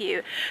share with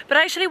you. But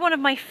actually one of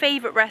my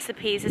favorite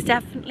recipes is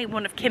definitely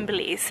one of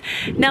Kimberly's.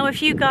 Now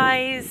if you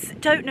guys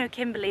don't know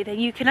Kimberly, then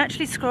you can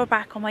actually scroll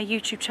back on my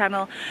YouTube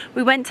channel.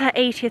 We went to her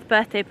 80th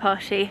birthday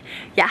party.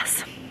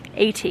 Yes,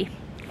 80.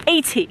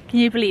 80, can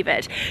you believe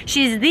it?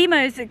 She's the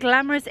most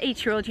glamorous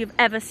 8-year-old you've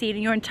ever seen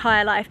in your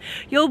entire life.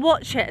 You'll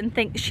watch it and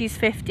think she's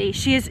 50.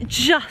 She is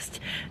just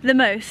the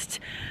most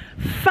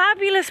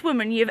fabulous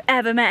woman you've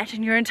ever met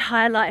in your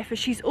entire life, but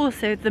she's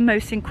also the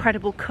most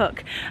incredible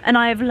cook, and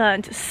I have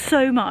learned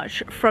so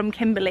much from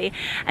Kimberly.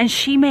 And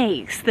she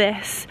makes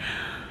this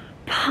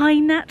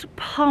pine nut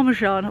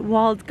parmesan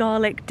wild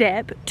garlic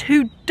dip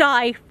to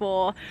die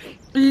for.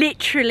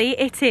 Literally,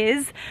 it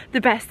is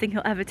the best thing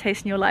you'll ever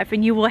taste in your life,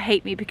 and you will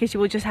hate me because you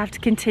will just have to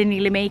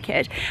continually make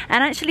it.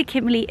 And actually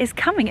Kimberly is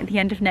coming at the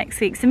end of next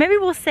week, so maybe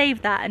we'll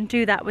save that and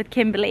do that with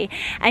Kimberly,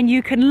 and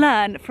you can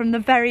learn from the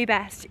very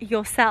best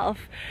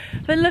yourself.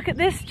 But look at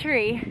this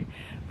tree.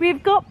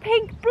 We've got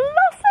pink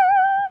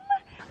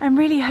blossom. I'm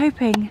really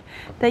hoping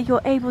that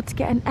you're able to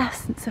get an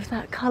essence of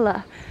that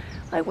colour.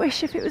 I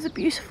wish if it was a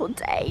beautiful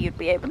day you'd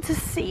be able to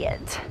see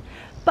it,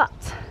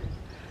 but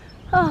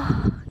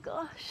oh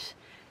gosh,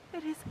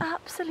 it is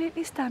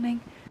absolutely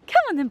stunning.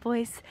 Come on then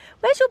boys,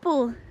 where's your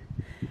ball?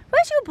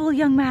 Where's your ball,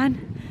 young man?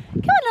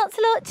 Come on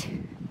Lancelot.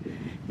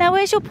 Now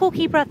where's your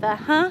porky brother,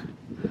 huh?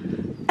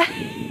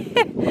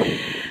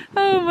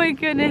 Oh my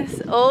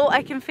goodness. Oh,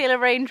 I can feel a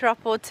raindrop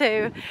or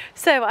two.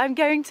 So I'm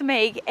going to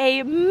make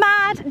a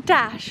mad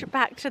dash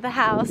back to the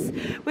house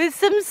with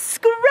some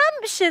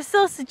scrumptious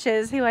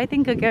sausages who I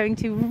think are going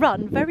to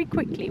run very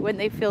quickly when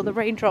they feel the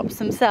raindrops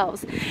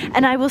themselves.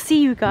 And I will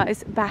see you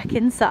guys back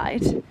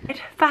inside.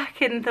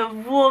 Back in the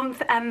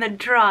warmth and the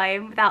dry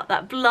without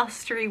that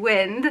blustery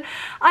wind.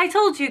 I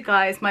told you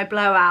guys my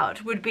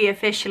blowout would be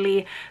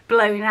officially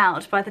blown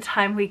out by the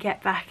time we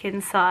get back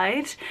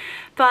inside.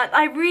 But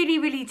I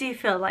really do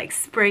feel like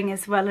spring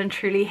is well and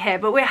truly here,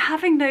 but we're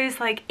having those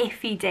like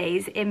iffy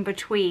days in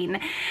between.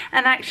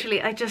 And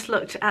actually I just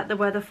looked at the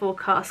weather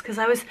forecast because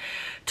I was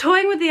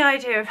toying with the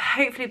idea of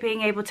hopefully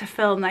being able to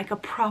film like a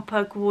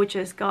proper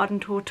gorgeous garden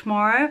tour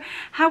tomorrow.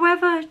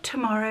 However,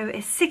 tomorrow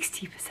is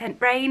 60%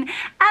 rain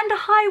and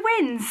high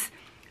winds.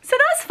 So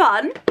that's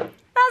fun.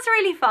 That's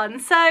really fun.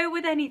 So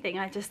with anything,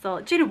 I just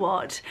thought, do you know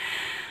what?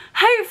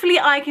 Hopefully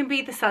I can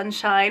beat the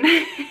sunshine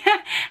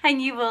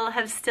and you will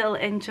have still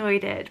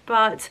enjoyed it.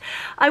 But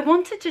I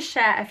wanted to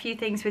share a few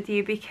things with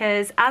you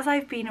because as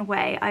I've been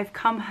away, I've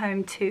come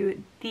home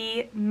to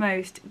the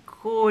most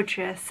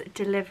gorgeous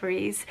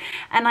deliveries,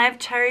 and I've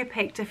cherry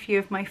picked a few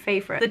of my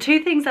favourites. The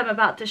two things I'm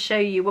about to show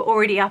you were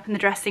already up in the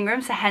dressing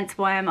room, so hence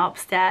why I'm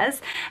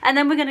upstairs, and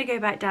then we're going to go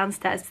back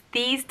downstairs.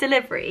 These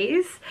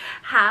deliveries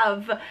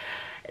have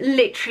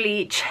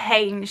literally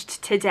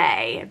changed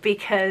today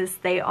because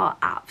they are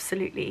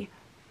absolutely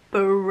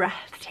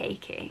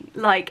breathtaking,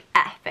 like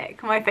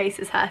epic. My face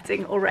is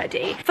hurting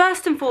already.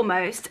 First and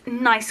foremost,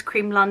 Nice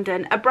Cream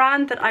London, a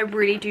brand that I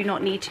really do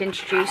not need to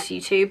introduce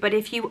you to, but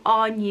if you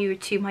are new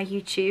to my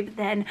YouTube,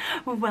 then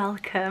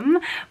welcome.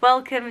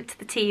 Welcome to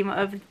the team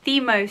of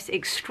the most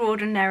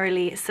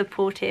extraordinarily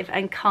supportive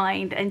and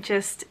kind and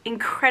just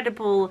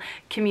incredible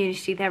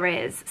community there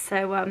is.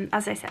 So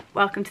as I said,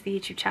 welcome to the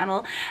YouTube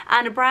channel.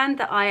 And a brand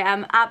that I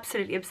am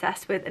absolutely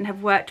obsessed with and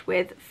have worked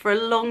with for a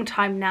long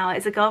time now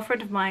is a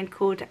girlfriend of mine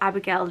called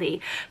Abigail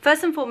Lee.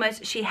 First and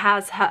foremost, she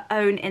has her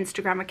own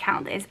Instagram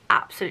account that is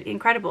absolutely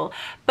incredible,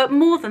 but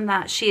more than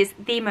that, she is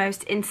the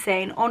most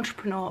insane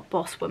entrepreneur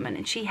boss woman,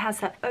 and she has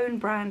her own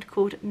brand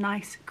called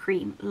Nice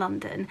Cream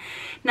London.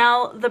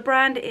 Now the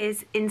brand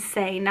is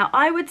insane. Now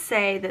I would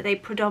say that they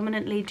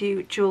predominantly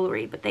do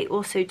jewelry, but they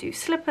also do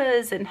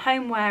slippers and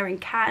homeware and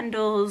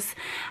candles.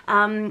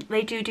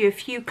 They do a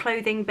few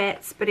clothing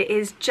bits, but it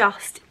is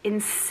just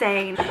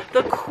insane.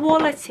 The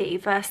quality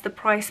versus the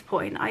price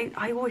point,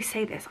 I always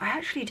say this, I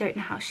actually don't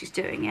know how she's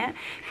doing it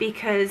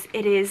because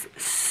it is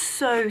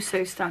so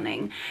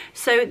stunning.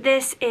 So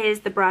this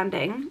is the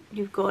branding.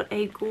 You've got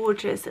a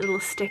gorgeous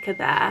little sticker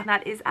there.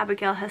 That is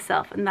Abigail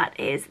herself, and that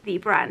is the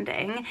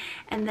branding.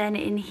 And then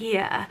in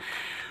here,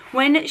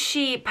 when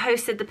she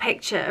posted the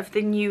picture of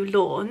the new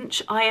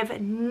launch, I have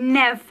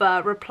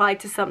never replied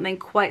to something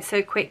quite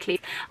so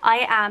quickly.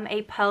 I am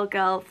a pearl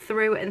girl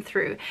through and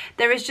through.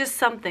 There is just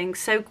something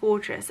so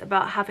gorgeous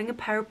about having a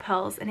pair of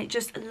pearls, and it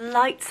just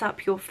lights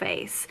up your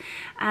face.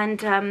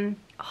 And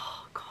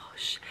oh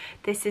gosh,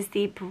 this is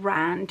the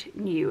brand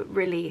new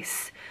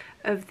release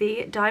of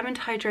the diamond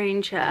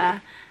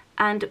hydrangea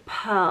and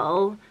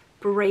pearl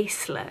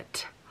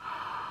bracelet.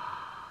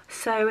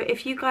 So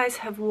if you guys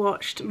have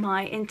watched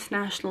my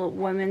International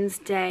Women's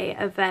Day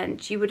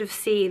event, you would have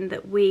seen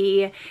that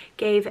we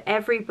gave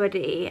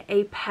everybody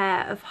a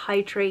pair of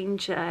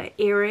hydrangea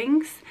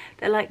earrings.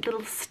 They're like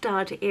little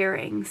stud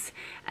earrings,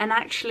 and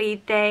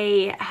actually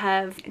they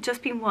have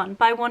just been won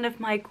by one of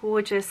my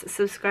gorgeous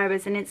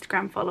subscribers and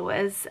Instagram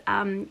followers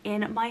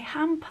in my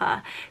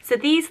hamper. So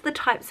these are the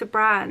types of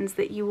brands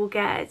that you will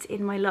get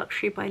in my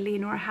Luxury by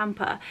Leonora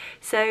hamper.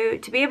 So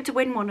to be able to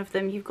win one of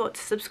them, you've got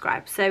to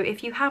subscribe. So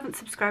if you haven't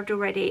subscribed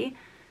already,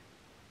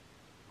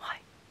 why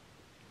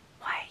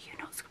are you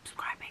not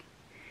subscribing?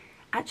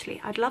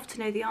 Actually, I'd love to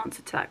know the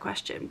answer to that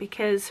question,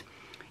 because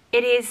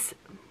it is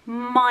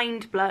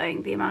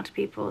mind-blowing the amount of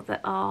people that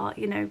are,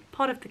 you know,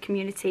 part of the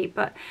community,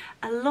 but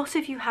a lot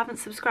of you haven't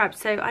subscribed,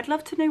 so I'd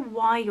love to know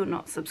why you're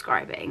not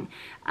subscribing.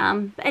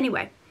 But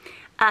anyway,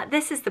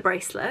 this is the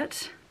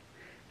bracelet,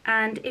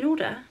 and in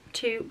order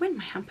to win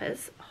my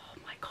hampers, oh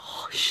my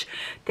gosh,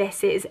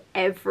 this is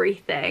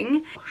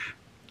everything. Gosh,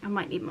 I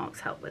might need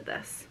Mark's help with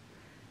this.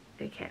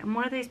 Okay, I'm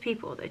one of those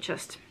people that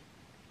just,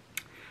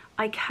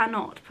 I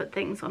cannot put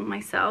things on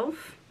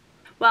myself.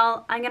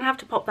 Well, I'm gonna have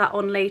to pop that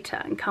on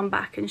later and come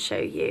back and show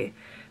you,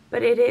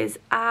 but it is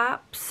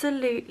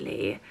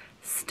absolutely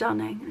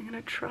stunning. I'm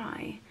gonna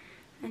try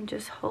and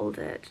just hold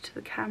it to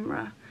the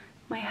camera,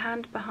 my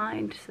hand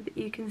behind, so that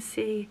you can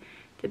see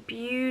the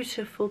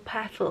beautiful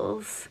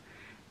petals,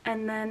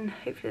 and then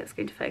hopefully that's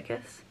going to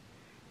focus,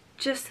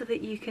 just so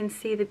that you can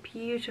see the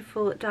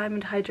beautiful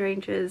diamond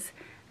hydrangeas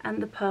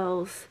and the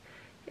pearls.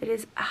 It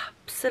is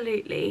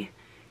absolutely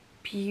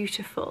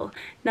beautiful.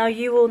 Now,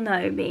 you all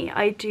know me,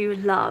 I do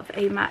love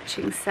a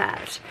matching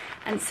set,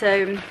 and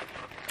so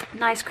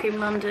Nice Cream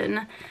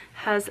London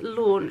has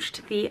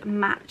launched the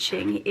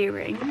matching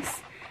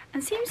earrings,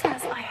 and seems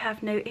as I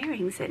have no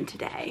earrings in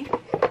today,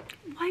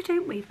 why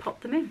don't we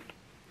pop them in?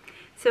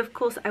 So of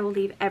course I will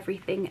leave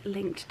everything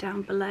linked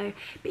down below,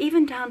 but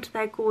even down to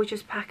their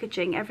gorgeous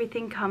packaging,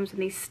 everything comes in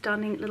these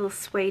stunning little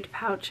suede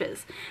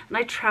pouches, and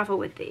I travel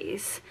with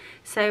these.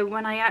 So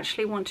when I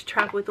actually want to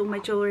travel with all my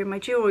jewellery in my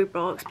jewellery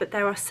box, but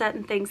there are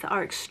certain things that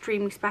are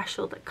extremely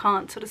special that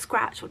can't sort of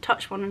scratch or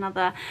touch one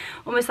another,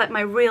 almost like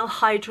my real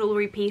high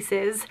jewellery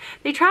pieces,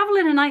 they travel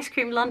in a Nice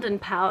Cream London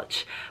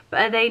pouch,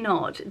 but are they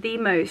not the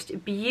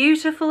most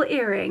beautiful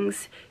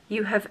earrings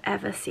you have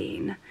ever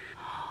seen?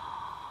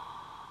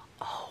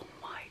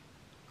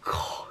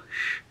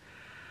 Gosh,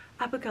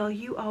 Abigail,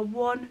 you are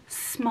one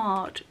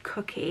smart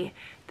cookie.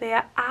 They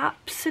are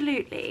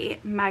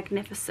absolutely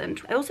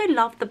magnificent. I also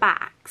love the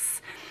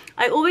backs.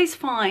 I always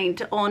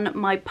find on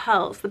my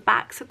pearls the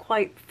backs are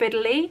quite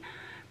fiddly,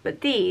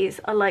 but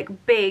these are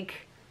like big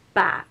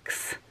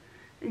backs,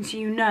 and so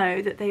you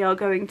know that they are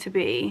going to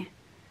be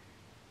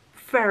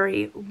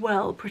very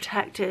well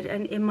protected.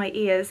 And in my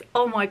ears,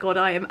 oh my god,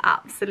 I am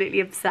absolutely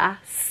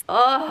obsessed.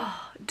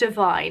 Oh,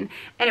 divine.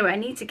 Anyway, I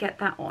need to get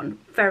that on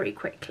very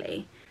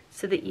quickly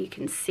so that you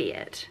can see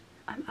it.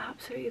 I'm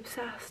absolutely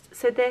obsessed.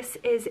 So this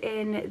is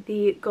in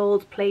the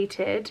gold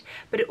plated,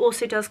 but it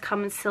also does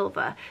come in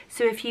silver.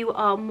 So if you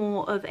are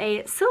more of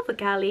a silver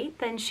galley,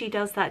 then she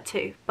does that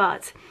too.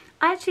 But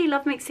I actually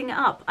love mixing it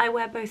up. I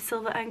wear both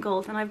silver and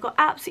gold, and I've got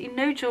absolutely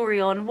no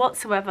jewellery on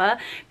whatsoever.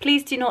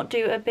 Please do not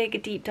do a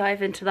big deep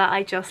dive into that.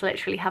 I just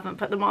literally haven't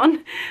put them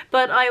on.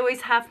 But I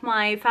always have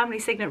my family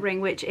signet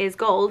ring, which is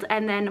gold,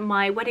 and then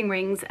my wedding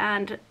rings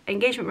and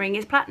engagement ring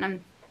is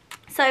platinum.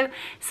 So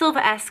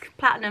silver-esque,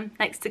 platinum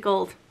next to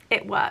gold.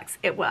 It works,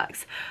 it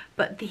works.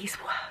 But these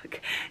work.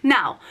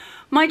 Now,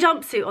 my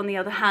jumpsuit, on the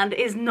other hand,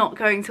 is not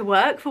going to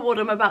work for what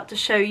I'm about to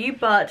show you,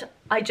 but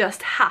I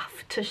just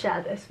have to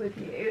share this with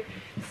you.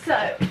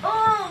 So,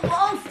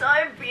 whilst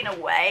I've been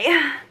away,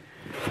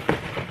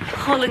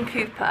 Holland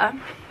Cooper,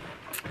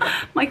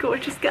 my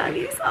gorgeous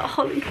girlies at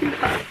Holland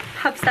Cooper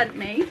have sent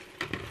me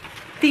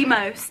the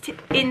most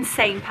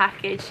insane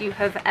package you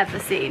have ever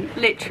seen,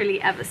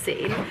 literally ever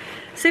seen.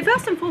 So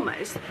first and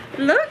foremost,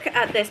 look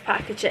at this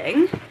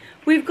packaging.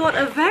 We've got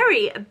a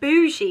very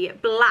bougie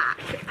black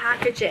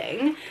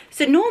packaging.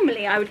 So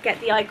normally I would get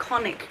the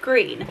iconic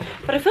green,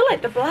 but I feel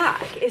like the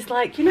black is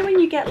like, you know when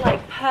you get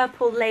like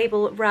purple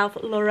label Ralph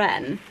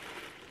Lauren?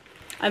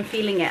 I'm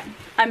feeling it,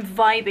 I'm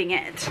vibing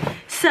it.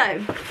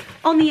 So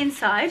on the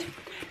inside,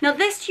 now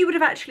this you would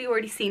have actually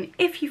already seen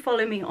if you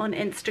follow me on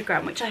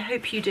Instagram, which I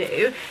hope you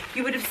do.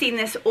 You would have seen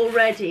this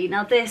already.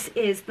 Now this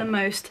is the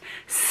most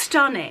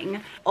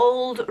stunning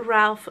old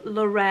Ralph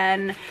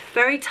Lauren,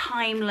 very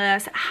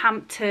timeless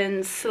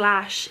Hampton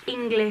 /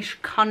 English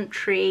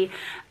country,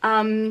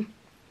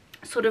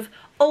 sort of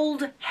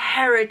old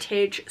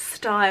heritage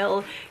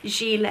style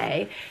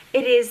gilet.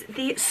 It is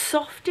the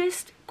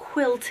softest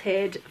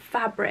quilted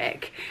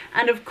fabric,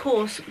 and of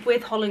course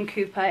with Holland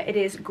Cooper it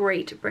is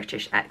great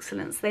British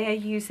excellence. They are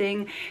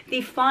using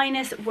the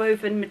finest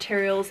woven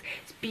materials.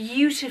 It's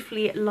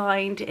beautifully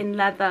lined in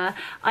leather.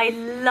 I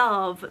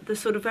love the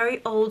sort of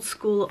very old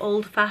school,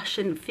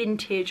 old-fashioned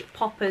vintage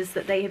poppers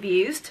that they have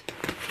used.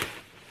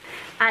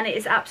 and it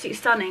is absolutely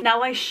stunning.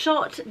 Now I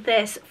shot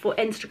this for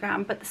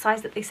Instagram, but the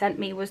size that they sent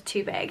me was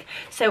too big,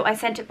 so I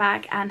sent it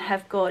back and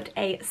have got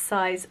a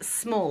size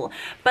small.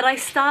 But I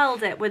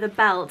styled it with a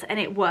belt and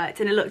it worked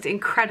and it looked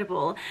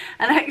incredible.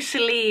 And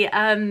actually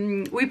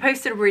we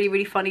posted a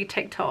really funny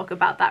TikTok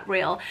about that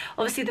reel.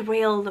 Obviously the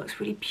reel looks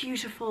really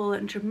beautiful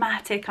and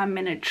dramatic. I'm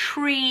in a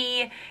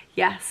tree.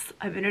 Yes,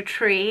 I'm in a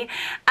tree,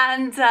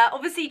 and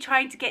obviously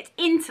trying to get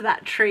into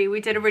that tree, we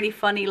did a really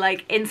funny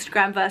like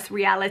Instagram versus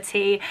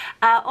reality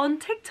on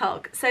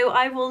TikTok. So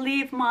I will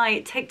leave my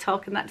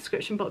TikTok in that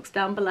description box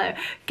down below.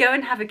 Go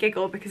and have a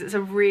giggle because it's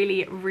a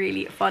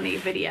really funny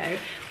video,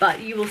 but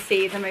you will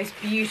see the most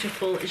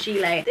beautiful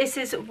gilet. This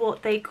is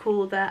what they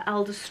call the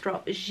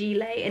Alderstrop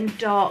gilet in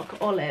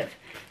dark olive,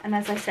 and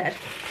as I said,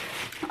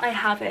 I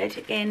have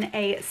it in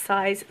a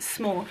size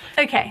small.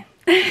 Okay.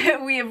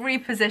 We have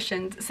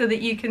repositioned so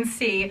that you can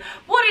see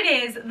what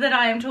it is that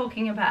I am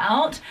talking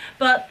about,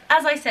 but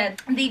as I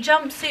said, the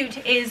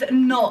jumpsuit is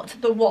not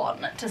the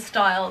one to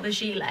style the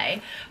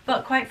gilet,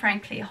 but quite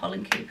frankly,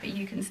 Holland Cooper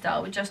you can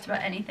style with just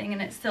about anything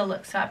and it still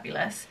looks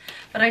fabulous.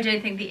 But I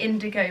don't think the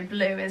indigo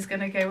blue is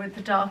going to go with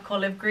the dark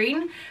olive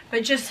green,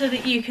 but just so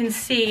that you can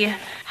see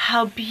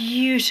how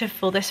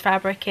beautiful this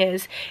fabric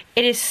is.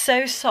 It is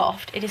so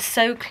soft, it is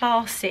so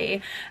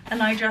classy,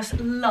 and I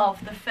just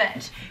love the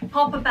fit.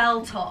 Pop a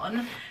belt on.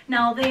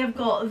 Now they have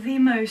got the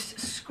most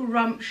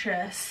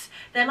scrumptious,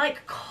 they're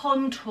like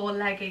contour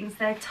leggings,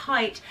 they're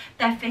tight,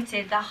 they're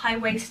fitted, they're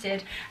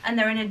high-waisted, and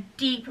they're in a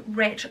deep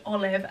rich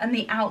olive, and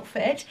the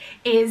outfit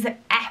is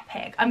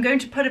epic. I'm going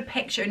to put a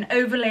picture, an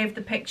overlay of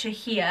the picture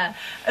here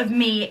of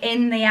me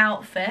in the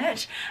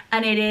outfit,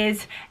 and it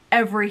is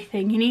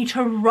everything. You need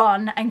to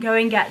run and go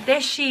and get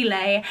this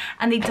gilet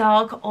and the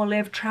dark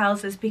olive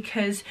trousers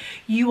because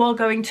you are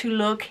going to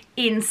look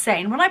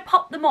insane. When I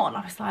popped them on,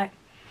 I was like,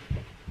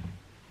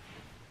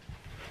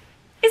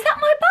 is that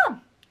my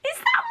bum? Is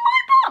that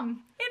my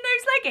bum in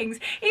those leggings?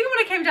 Even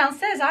when I came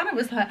downstairs, Anna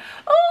was like,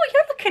 oh,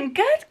 you're looking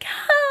good,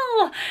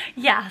 girl.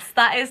 Yes,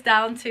 that is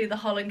down to the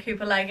Holland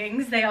Cooper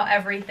leggings. They are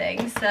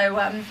everything.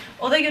 So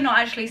although you're not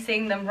actually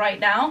seeing them right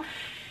now,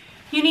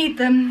 you need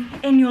them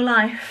in your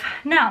life.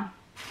 Now,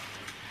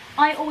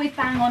 I always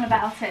bang on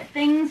about it.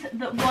 Things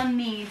that one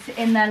needs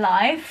in their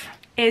life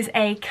is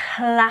a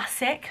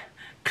classic,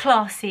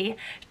 classy,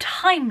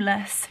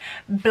 timeless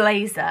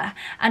blazer,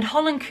 and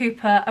Holland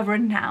Cooper are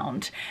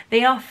renowned.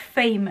 They are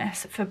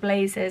famous for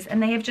blazers,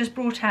 and they have just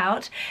brought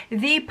out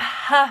the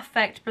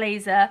perfect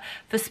blazer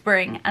for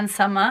spring and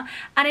summer,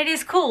 and it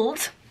is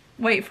called,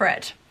 wait for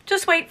it,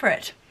 just wait for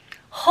it,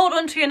 hold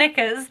on to your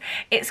knickers,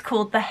 it's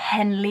called the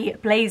Henley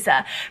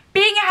blazer.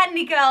 Being a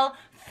Henley girl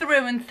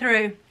through and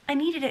through, I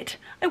needed it,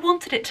 I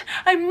wanted it,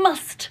 I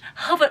must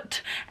have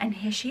it, and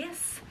here she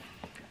is.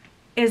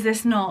 Is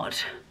this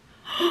not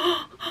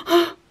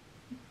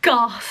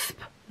gasp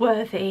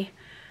worthy?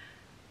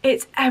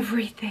 It's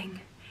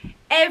everything.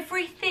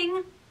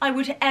 Everything I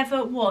would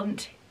ever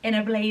want in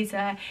a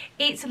blazer.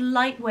 It's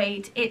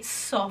lightweight, it's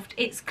soft,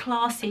 it's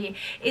classy,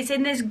 it's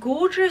in this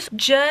gorgeous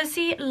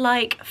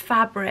jersey-like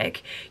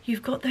fabric.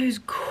 You've got those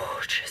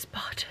gorgeous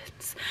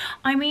buttons.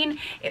 I mean,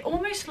 it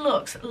almost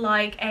looks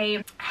like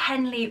a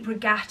Henley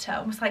regatta,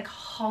 almost like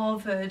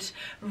Harvard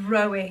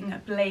rowing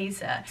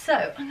blazer.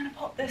 So I'm gonna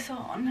pop this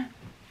on.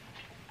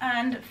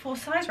 And for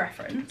size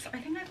reference, I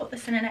think I got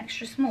this in an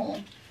extra small.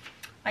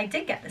 I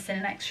did get this in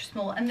an extra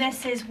small, and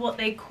this is what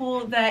they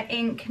call their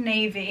ink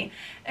navy.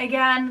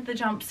 Again, the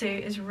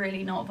jumpsuit is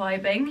really not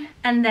vibing.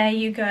 And there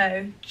you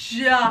go,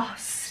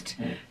 just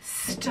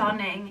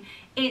stunning.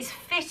 It's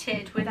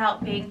fitted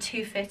without being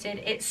too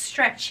fitted. It's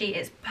stretchy,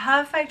 it's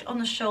perfect on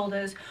the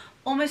shoulders,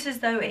 almost as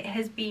though it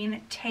has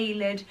been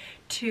tailored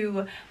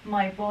to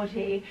my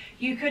body.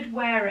 You could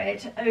wear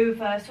it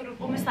over sort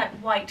of almost like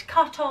white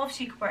cutoffs,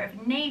 you could wear it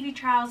over navy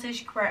trousers,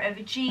 you could wear it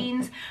over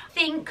jeans.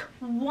 Think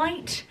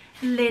white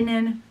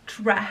linen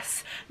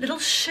dress, little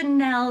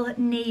Chanel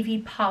navy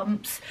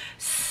pumps,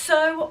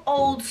 so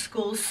old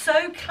school,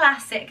 so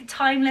classic,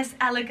 timeless,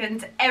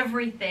 elegant,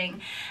 everything.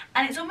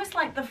 And it's almost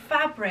like the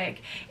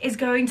fabric is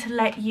going to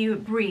let you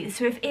breathe.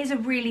 So if it is a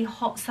really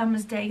hot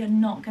summer's day, you're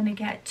not going to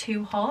get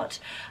too hot.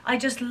 I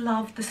just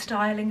love the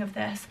styling of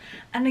this.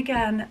 And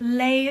again,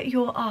 lay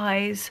your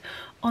eyes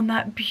on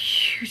that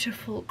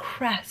beautiful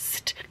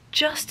crest.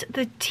 Just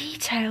the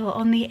detail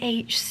on the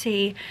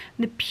HC,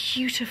 the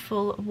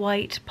beautiful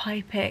white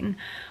piping.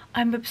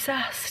 I'm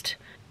obsessed.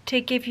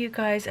 To give you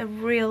guys a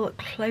real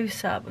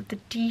close-up of the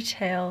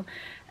detail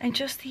and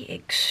just the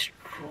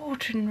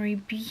extraordinary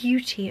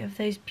beauty of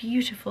those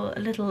beautiful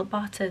little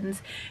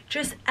buttons,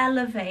 just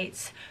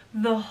elevates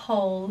the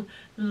whole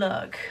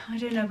look. I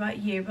don't know about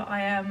you, but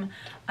I'm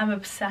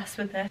obsessed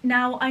with it.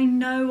 Now, I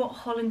know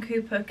Holland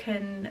Cooper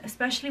can,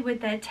 especially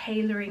with their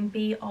tailoring,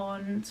 be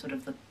on sort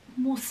of the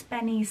more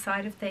spenny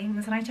side of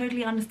things, and I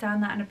totally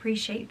understand that and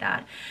appreciate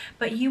that,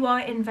 but you are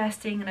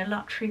investing in a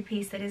luxury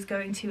piece that is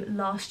going to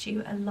last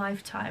you a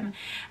lifetime.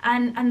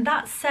 And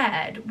that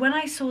said, when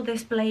I saw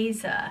this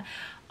blazer,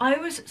 I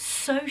was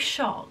so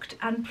shocked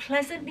and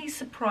pleasantly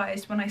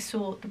surprised when I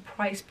saw the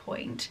price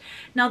point.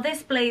 Now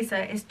this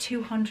blazer is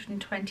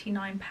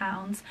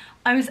 £229.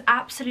 I was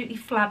absolutely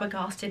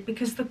flabbergasted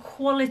because the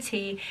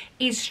quality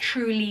is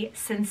truly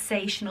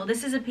sensational.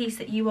 This is a piece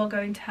that you are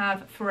going to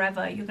have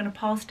forever. You're going to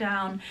pass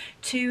down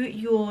to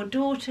your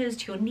daughters,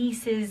 to your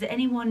nieces,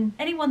 anyone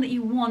that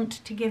you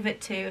want to give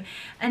it to,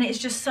 and it's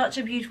just such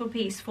a beautiful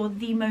piece for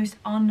the most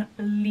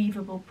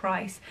unbelievable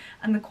price,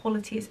 and the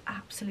quality is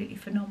absolutely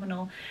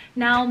phenomenal.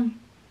 Now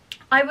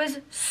I was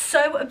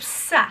so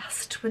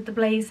obsessed with the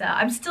blazer.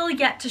 I'm still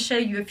yet to show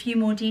you a few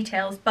more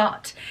details,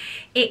 but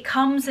it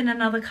comes in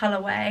another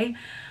colorway.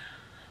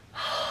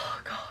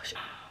 Oh gosh.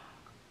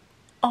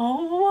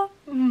 Oh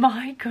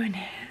my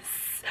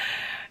goodness.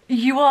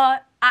 You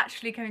are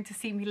actually going to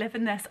see me live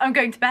in this. I'm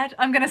going to bed.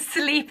 I'm going to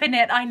sleep in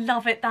it. I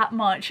love it that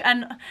much.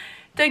 And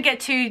don't get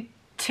too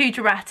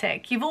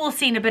dramatic. You've all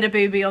seen a bit of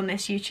boobie on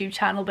this YouTube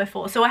channel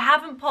before, so I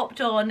haven't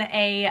popped on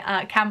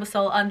a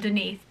camisole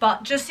underneath,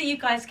 but just so you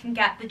guys can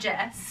get the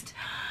gist,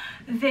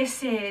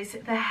 this is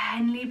the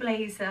Henley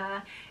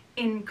blazer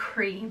in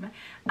cream,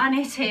 and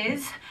it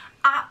is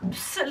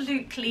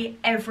absolutely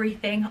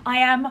everything. I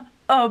am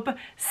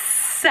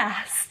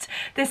obsessed.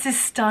 This is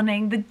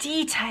stunning. The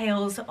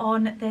details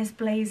on this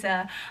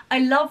blazer. I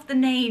love the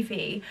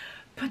navy,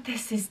 but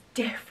this is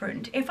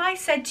different. If I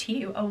said to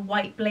you a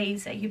white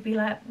blazer, you'd be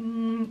like,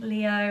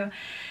 Leo,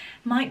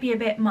 might be a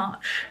bit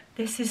much.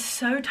 This is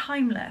so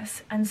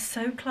timeless and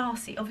so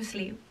classy.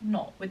 Obviously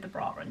not with the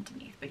bra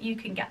underneath, but you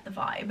can get the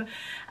vibe.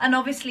 And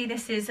obviously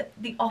this is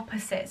the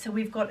opposite. So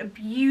we've got a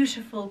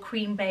beautiful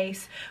cream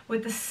base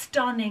with the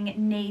stunning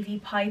navy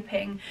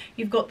piping.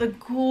 You've got the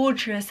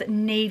gorgeous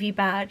navy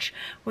badge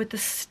with the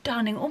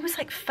stunning, almost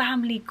like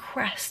family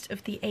crest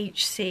of the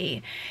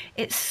HC.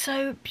 It's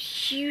so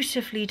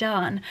beautifully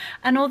done.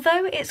 And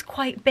although it's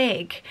quite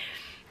big,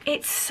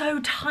 it's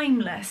so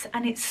timeless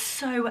and it's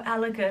so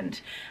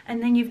elegant.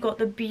 And then you've got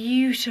the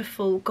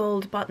beautiful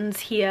gold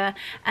buttons here,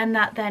 and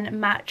that then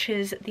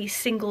matches the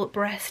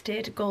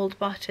single-breasted gold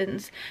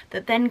buttons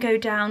that then go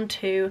down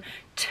to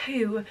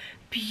two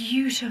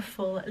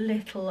beautiful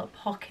little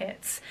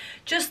pockets.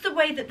 Just the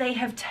way that they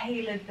have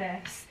tailored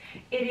this,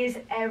 it is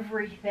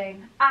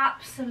everything,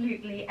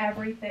 absolutely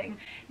everything.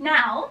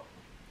 Now,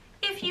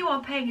 if you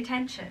are paying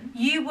attention,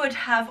 you would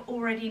have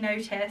already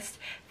noticed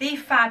the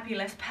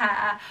fabulous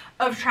pair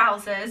of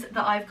trousers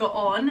that I've got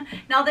on.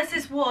 Now this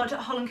is what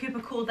Holland Cooper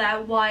call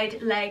their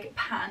wide leg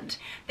pant.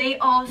 They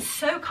are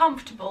so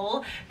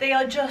comfortable, they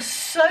are just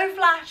so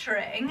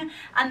flattering,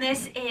 and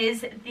this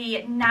is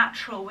the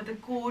natural with a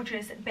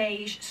gorgeous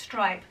beige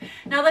stripe.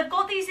 Now they've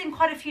got these in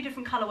quite a few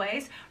different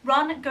colorways.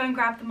 Run, go and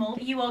grab them all.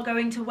 You are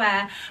going to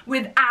wear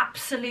with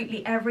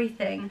absolutely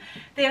everything.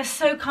 They are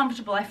so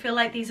comfortable. I feel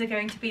like these are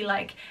going to be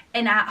like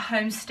an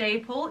at-home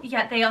staple,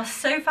 yet they are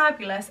so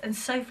fabulous and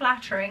so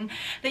flattering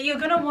that you're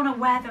going to want to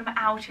wear them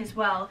out as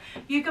well.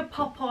 You could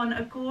pop on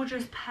a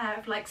gorgeous pair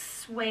of like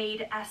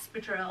suede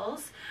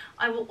espadrilles.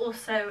 I will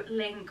also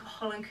link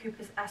Holland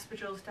Cooper's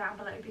espadrilles down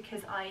below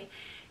because I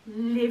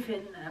live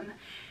in them.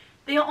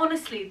 They are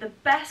honestly the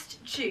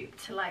best dupe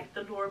to like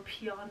the Laura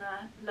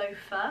Piana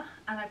loafer,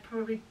 and I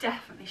probably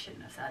definitely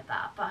shouldn't have said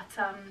that, but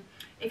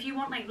if you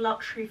want like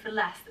luxury for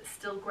less that's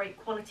still great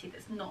quality,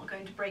 that's not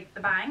going to break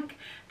the bank,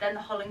 then the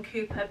Holland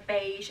Cooper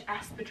beige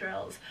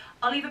espadrilles.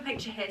 I'll leave a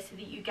picture here so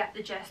that you get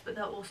the gist, but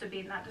they'll also be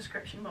in that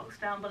description box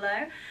down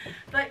below.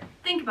 But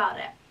think about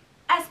it,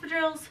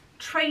 espadrilles,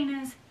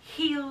 trainers,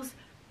 heels,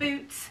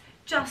 boots,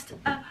 just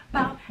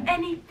about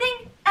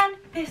anything, and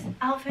this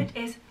outfit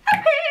is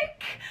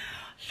epic.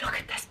 Look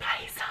at this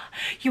blazer.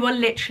 You are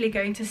literally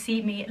going to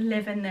see me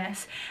live in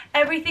this.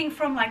 Everything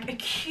from like a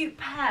cute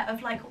pair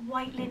of like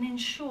white linen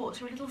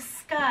shorts or a little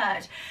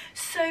skirt.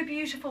 So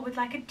beautiful with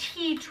like a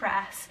tea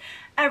dress.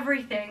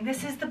 Everything.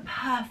 This is the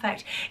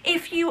perfect.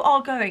 If you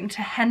are going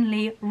to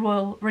Henley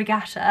Royal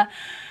Regatta,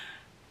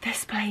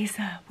 this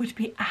blazer would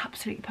be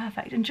absolutely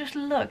perfect. And just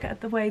look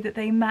at the way that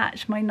they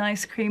match my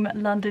nice cream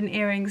London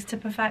earrings to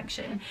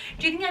perfection.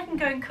 Do you think I can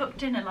go and cook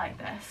dinner like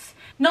this?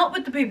 Not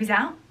with the boobies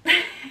out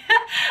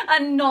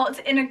and not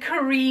in a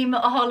cream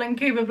Holland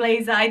Cooper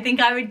blazer. I think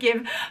I would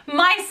give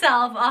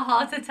myself a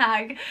heart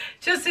attack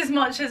just as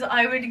much as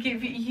I would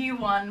give you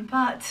one,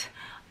 but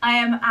I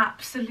am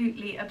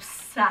absolutely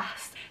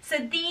obsessed. So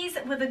these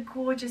were the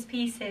gorgeous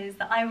pieces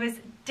that I was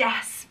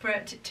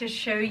desperate to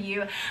show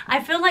you.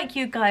 I feel like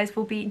you guys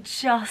will be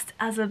just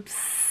as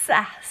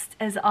obsessed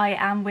as I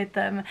am with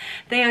them.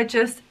 They are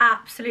just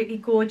absolutely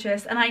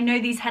gorgeous, and I know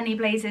these Henley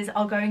blazers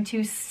are going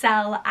to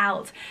sell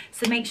out,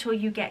 so make sure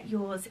you get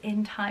yours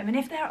in time. And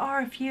if there are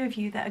a few of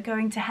you that are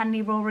going to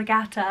Henley Royal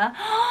Regatta,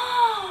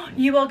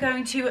 you are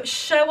going to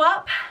show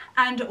up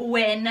and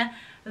win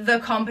the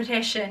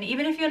competition.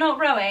 Even if you're not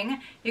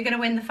rowing, you're going to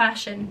win the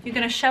fashion. You're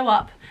going to show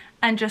up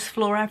and just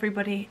floor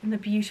everybody in the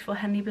beautiful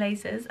Henley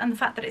blazers. And the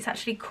fact that it's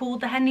actually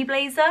called the Henley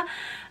blazer,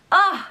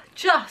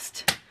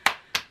 just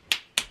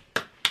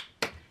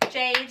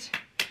Jade,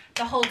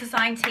 the whole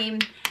design team,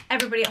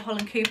 everybody at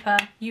Holland Cooper,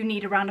 you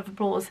need a round of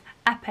applause.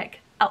 Epic,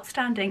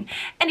 outstanding.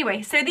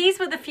 Anyway, so these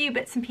were the few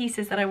bits and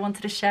pieces that I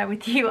wanted to share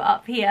with you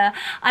up here.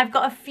 I've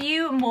got a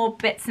few more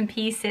bits and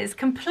pieces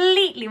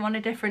completely on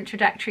a different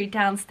trajectory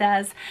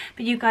downstairs,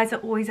 but you guys are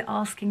always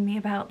asking me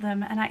about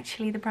them, and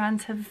actually the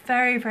brands have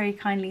very, very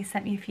kindly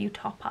sent me a few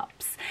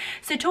top-ups.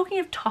 So talking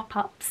of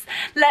top-ups,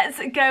 let's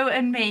go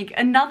and make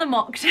another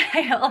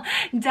mocktail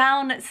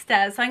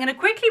downstairs. So I'm going to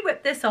quickly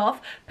whip this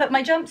off, put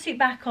my jumpsuit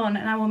back on,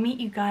 and I will meet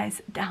you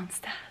guys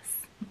downstairs.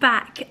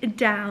 Back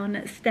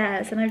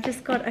downstairs, and I've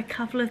just got a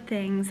couple of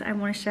things I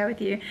want to share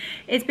with you.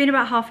 It's been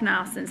about half an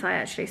hour since I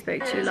actually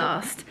spoke to you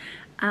last.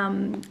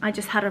 I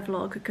just had a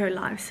vlog go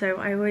live, so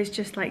I always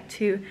just like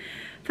to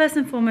first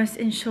and foremost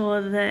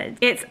ensure that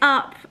it's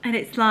up and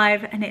it's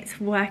live and it's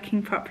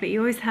working properly. You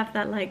always have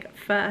that like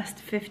first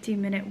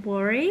 50-minute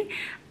worry,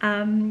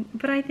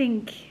 but I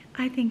think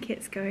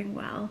it's going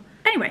well.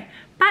 Anyway,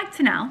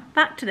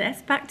 back to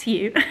this, back to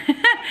you.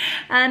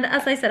 And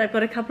as I said, I've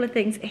got a couple of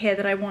things here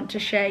that I want to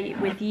share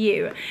with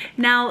you.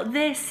 Now,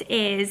 this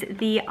is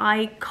the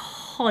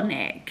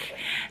iconic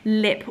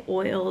lip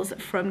oils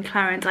from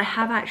Clarins. I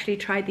have actually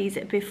tried these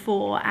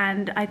before,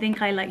 and I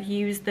think I like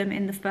used them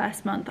in the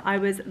first month. I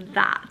was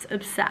that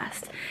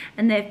obsessed,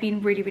 and they've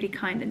been really, really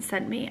kind and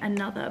sent me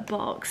another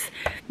box.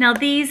 Now,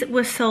 these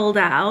were sold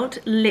out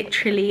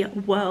literally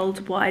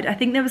worldwide. I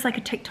think there was like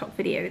a TikTok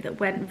video that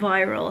went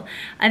viral.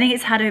 I think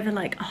it's had over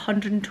like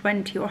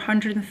 120 or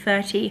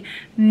 130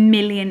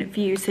 million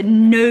views, so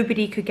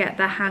nobody could get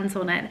their hands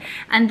on it.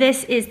 And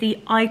this is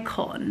the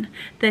icon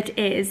that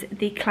is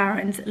the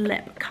Clarins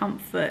Lip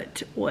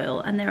Comfort Oil,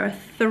 and there are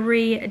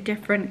 3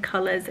 different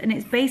colors, and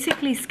it's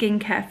basically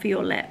skincare for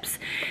your lips.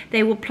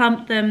 They will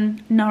plump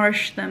them,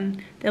 nourish them,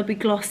 they'll be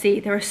glossy.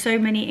 There are so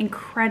many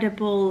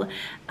incredible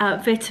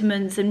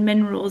vitamins and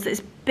minerals.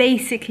 It's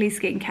basically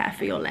skincare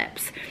for your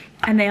lips,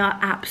 and they are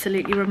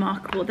absolutely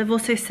remarkable. They've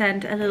also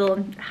sent a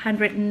little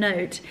handwritten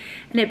note,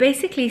 and it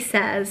basically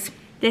says,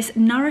 "This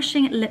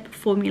nourishing lip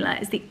formula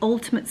is the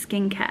ultimate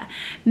skincare.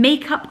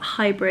 Makeup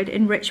hybrid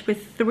enriched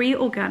with 3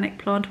 organic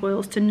plant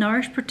oils to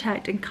nourish,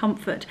 protect, and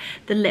comfort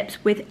the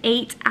lips with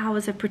 8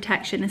 hours of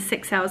protection and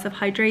 6 hours of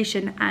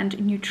hydration and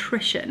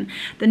nutrition.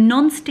 The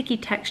non-sticky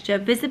texture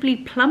visibly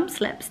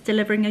plumps lips,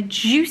 delivering a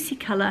juicy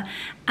color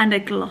and a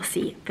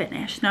glossy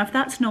finish." Now, if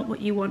that's not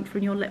what you want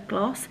from your lip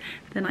gloss,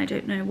 then I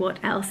don't know what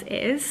else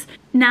is.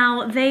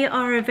 Now, they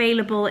are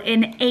available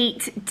in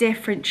 8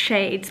 different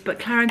shades, but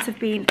Clarins have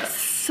been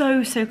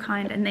so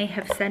kind, and they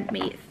have sent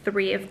me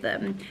 3 of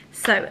them.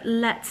 So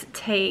let's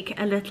take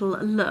a little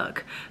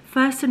look.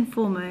 First and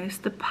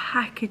foremost, the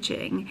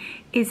packaging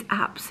is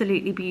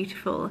absolutely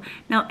beautiful.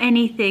 Now,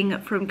 anything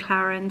from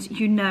Clarins,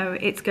 you know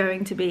it's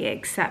going to be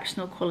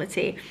exceptional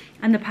quality,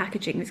 and the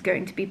packaging is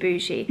going to be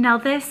bougie. Now,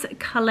 this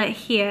color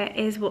here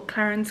is what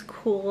Clarins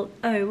call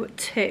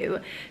O2.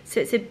 So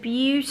it's a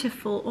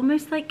beautiful,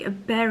 almost like a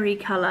berry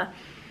color.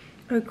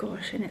 Oh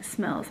gosh, and it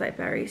smells like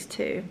berries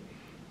too.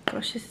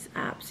 Gosh, this is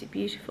absolutely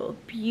beautiful.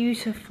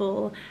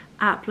 Beautiful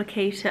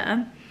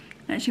applicator.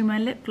 Actually, my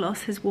lip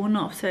gloss has worn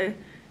off, so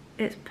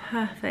it's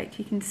perfect.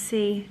 You can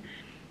see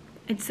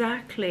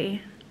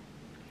exactly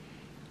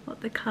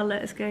what the color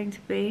is going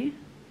to be.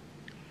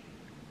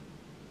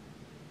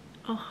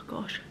 Oh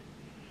gosh,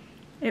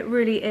 it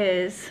really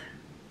is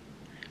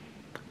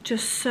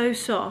just so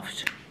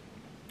soft.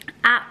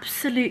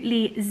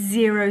 Absolutely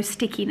zero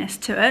stickiness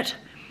to it,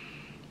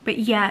 but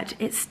yet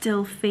it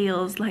still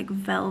feels like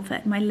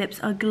velvet. My lips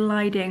are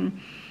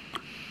gliding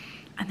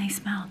and they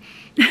smell.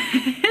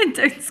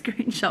 Don't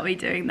screenshot me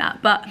doing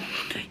that, but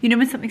you know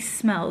when something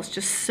smells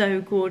just so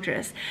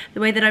gorgeous,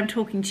 the way that I'm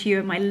talking to you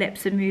and my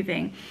lips are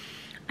moving,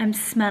 I'm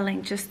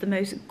smelling just the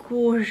most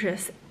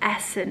gorgeous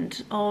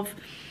essence of,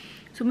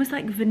 it's almost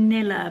like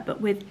vanilla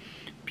but with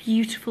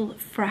beautiful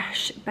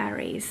fresh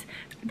berries.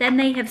 Then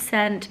they have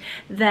sent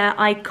their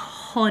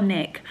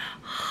iconic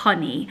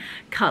honey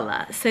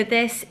color. So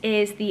this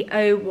is the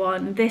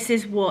O1. This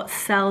is what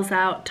sells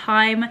out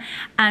time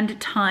and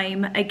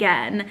time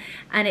again,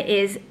 and it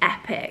is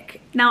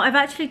epic. Now, I've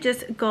actually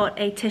just got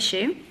a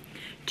tissue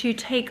to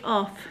take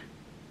off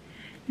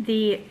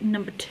the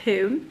number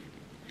 2,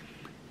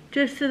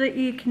 just so that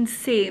you can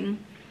see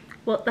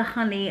what the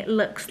honey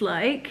looks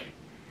like.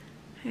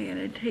 I'm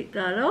gonna take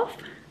that off.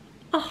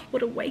 Oh,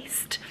 what a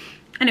waste.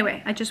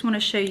 Anyway, I just want to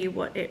show you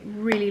what it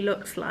really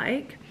looks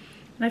like.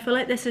 And I feel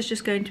like this is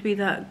just going to be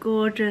that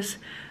gorgeous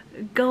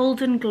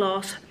golden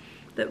gloss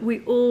that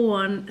we all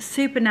want.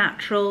 Super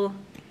natural,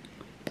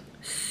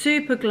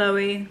 super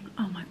glowy.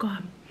 Oh my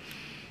God.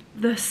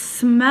 The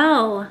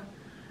smell.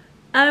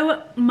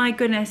 Oh my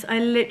goodness. I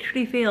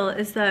literally feel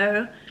as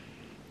though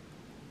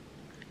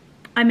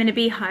I'm in a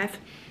beehive.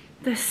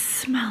 The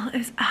smell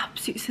is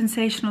absolutely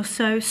sensational.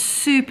 So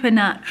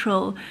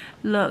supernatural.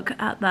 Look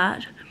at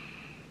that.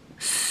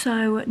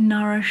 So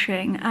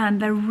nourishing,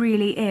 and there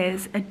really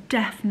is a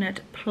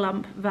definite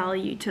plump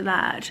value to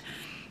that.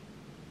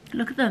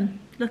 Look at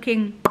them,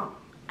 looking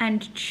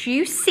and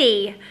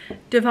juicy,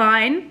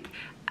 divine.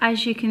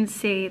 As you can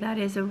see, that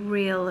is a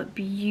real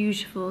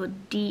beautiful,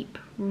 deep,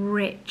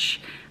 rich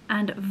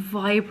and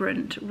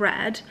vibrant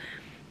red.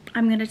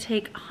 I'm gonna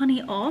take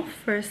honey off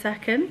for a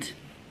second.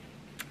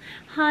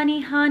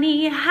 Honey,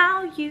 honey,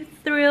 how you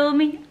thrill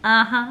me.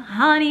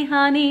 Honey,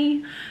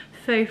 honey.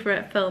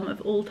 Favorite film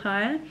of all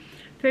time.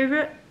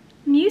 Favorite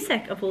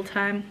music of all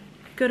time.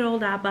 Good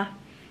old ABBA.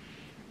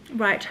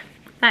 Right,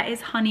 that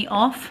is honey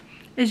off.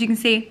 As you can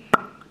see,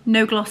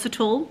 no gloss at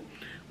all.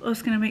 I'm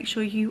just gonna make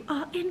sure you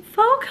are in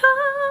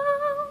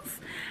focus.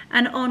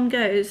 And on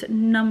goes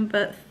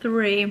number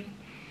 3.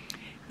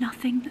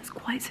 Nothing that's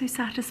quite so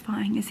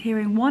satisfying as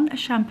hearing 1, a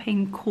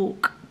champagne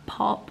cork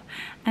pop,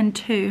 and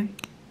 2,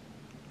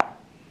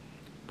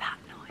 that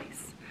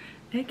noise.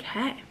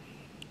 Okay.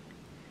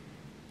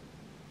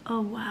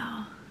 Oh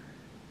wow.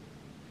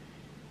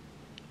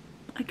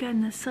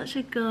 Again, there's such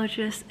a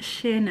gorgeous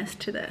sheerness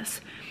to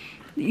this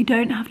that you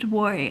don't have to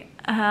worry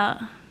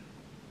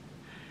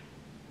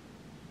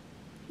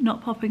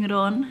not popping it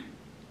on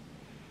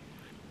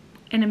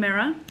in a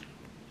mirror.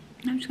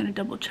 I'm just going to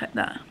double check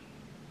that,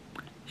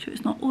 sure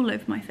it's not all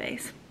over my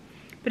face.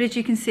 But as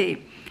you can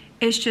see,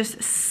 it's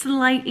just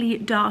slightly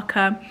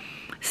darker,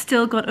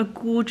 still got a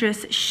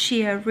gorgeous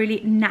sheer,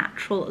 really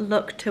natural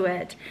look to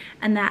it,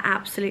 and they're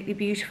absolutely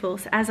beautiful.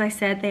 So as I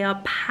said, they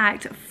are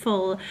packed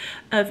full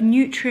of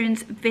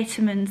nutrients,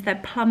 vitamins, they're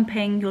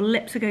plumping, your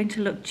lips are going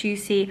to look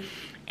juicy.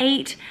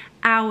 8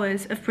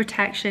 hours of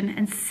protection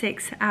and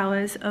 6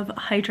 hours of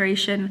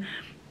hydration.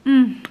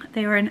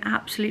 They are an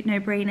absolute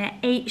no-brainer.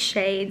 8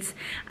 shades,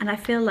 and I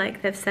feel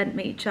like they've sent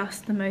me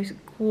just the most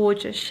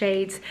gorgeous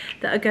shades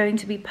that are going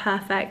to be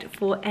perfect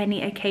for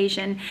any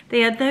occasion.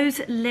 They are those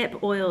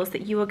lip oils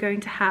that you are going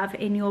to have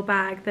in your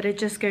bag that are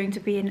just going to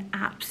be an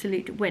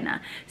absolute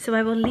winner. So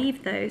I will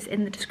leave those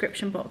in the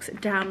description box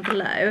down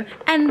below.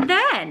 And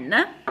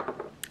then,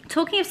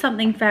 talking of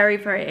something very,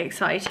 very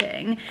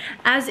exciting,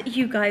 as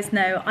you guys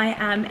know, I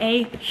am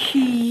a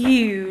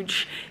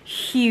huge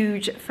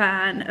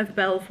fan of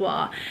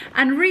Belvoir.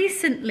 And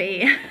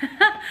recently,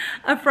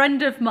 a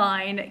friend of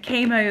mine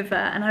came over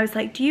and I was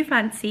like, do you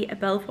fancy a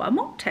Belvoir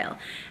mocktail?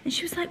 And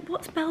she was like,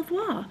 what's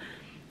Belvoir?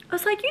 I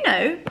was like, you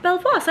know,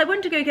 Belvoir. So I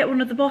went to go get one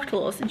of the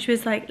bottles and she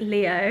was like,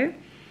 Leo,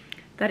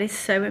 that is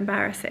so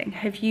embarrassing.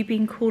 Have you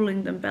been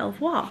calling them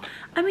Belvoir?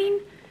 I mean,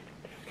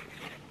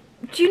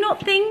 do you not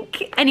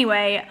think?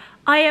 Anyway,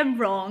 I am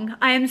wrong.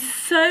 I am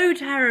so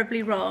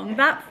terribly wrong.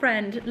 That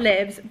friend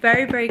lives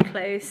very, very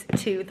close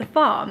to the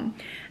farm.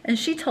 And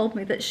she told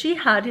me that she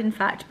had, in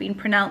fact, been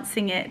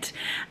pronouncing it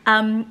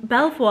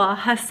Belvoir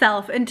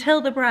herself until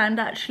the brand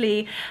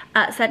actually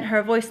sent her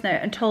a voice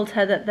note and told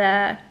her that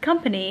their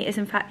company is,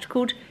 in fact,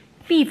 called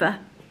Beaver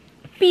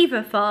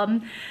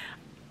Farm.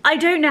 I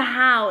don't know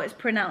how it's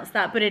pronounced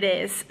that, but it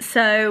is.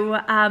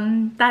 So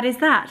that is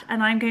that.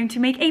 And I'm going to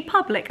make a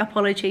public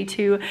apology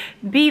to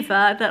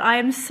Beaver that I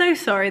am so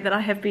sorry that I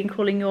have been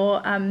calling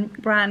your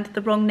brand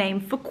the wrong name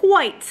for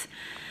quite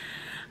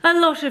a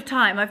lot of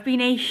time. I've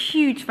been a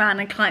huge fan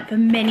and client for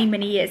many,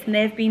 many years, and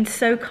they've been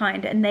so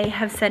kind, and they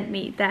have sent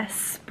me their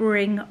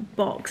spring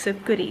box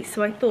of goodies.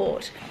 So I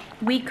thought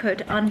we could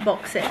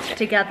unbox it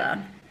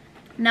together.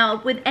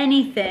 Now, with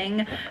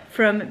anything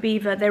from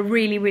Beaver, they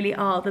really, really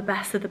are the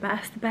best of the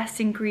best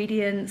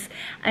ingredients,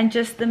 and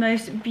just the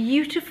most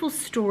beautiful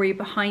story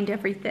behind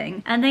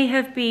everything. And they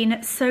have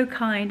been so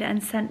kind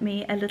and sent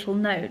me a little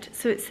note.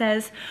 So it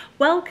says,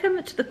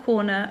 welcome to the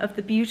corner of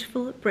the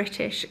beautiful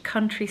British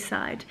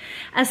countryside.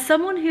 As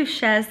someone who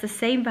shares the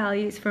same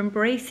values for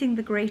embracing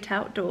the great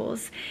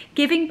outdoors,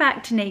 giving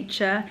back to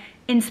nature,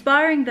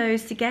 inspiring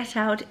those to get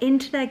out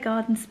into their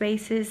garden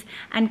spaces,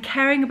 and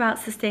caring about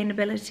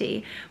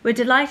sustainability, we're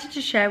delighted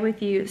to share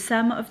with you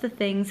some of the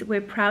things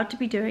we're proud to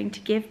be doing to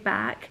give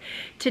back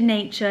to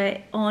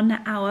nature on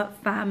our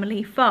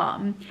family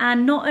farm.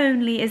 And not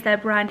only is their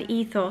brand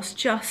ethos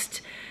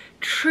just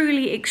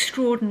truly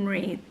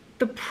extraordinary,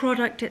 the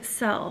product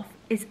itself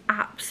is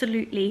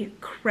absolutely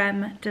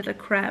creme de la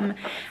creme,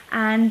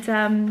 and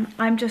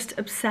I'm just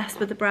obsessed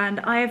with the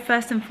brand. I have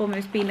first and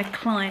foremost been a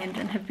client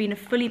and have been a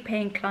fully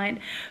paying client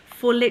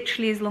for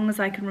literally as long as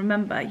I can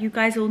remember. You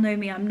guys all know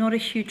me, I'm not a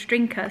huge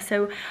drinker,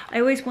 so I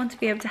always want to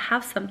be able to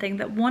have something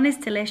that, 1, is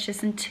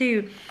delicious, and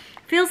 2,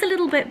 feels a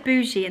little bit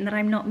bougie and that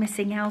I'm not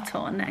missing out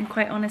on. And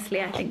quite honestly,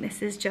 I think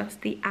this is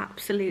just the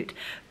absolute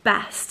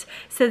best.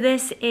 So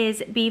this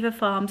is Beaver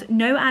Farm's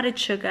no added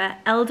sugar,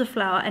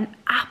 elderflower and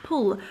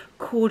apple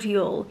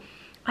cordial.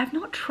 I've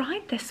not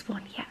tried this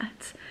one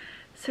yet.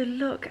 So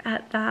look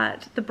at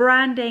that. The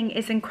branding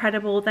is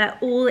incredible. They're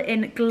all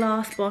in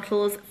glass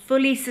bottles,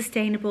 fully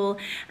sustainable,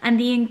 and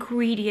the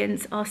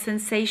ingredients are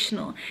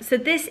sensational. So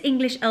this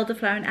English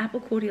elderflower and apple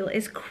cordial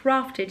is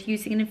crafted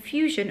using an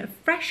infusion of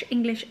fresh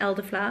English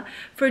elderflower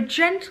for a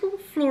gentle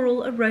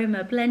floral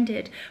aroma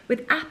blended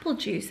with apple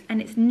juice,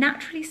 and it's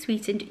naturally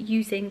sweetened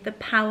using the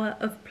power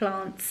of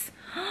plants.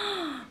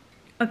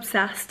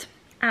 Obsessed,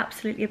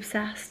 absolutely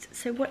obsessed.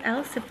 So what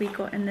else have we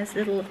got in this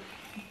little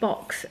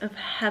box of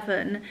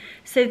heaven?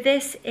 So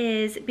this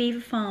is Beaver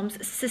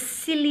Farm's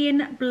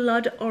Sicilian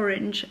blood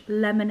orange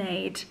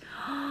lemonade.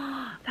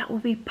 That will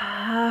be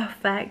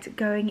perfect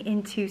going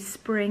into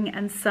spring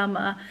and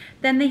summer.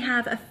 Then they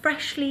have a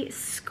freshly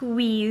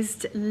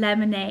squeezed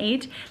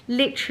lemonade.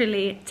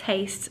 Literally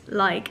tastes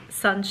like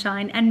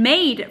sunshine and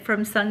made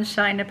from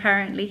sunshine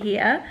apparently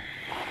here.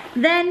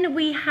 Then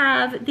we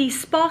have the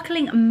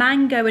sparkling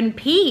mango and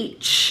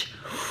peach.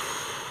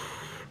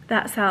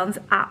 That sounds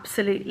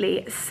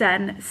absolutely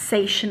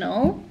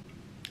sensational.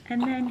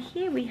 And then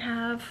here we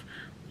have,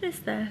 what is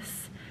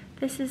this?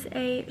 This is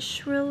a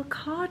shrill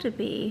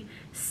cardaby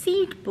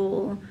seed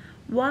ball,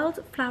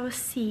 wildflower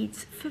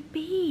seeds for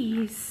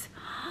bees.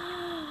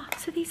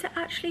 So these are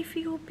actually for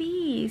your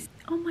bees.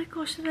 Oh my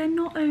gosh, so they're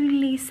not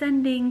only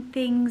sending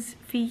things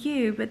for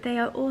you, but they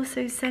are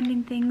also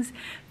sending things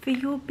for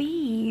your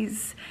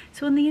bees.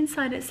 So on the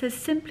inside it says,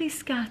 simply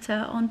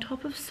scatter on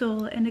top of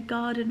soil in a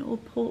garden or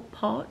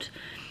pot,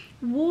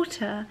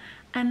 water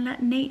and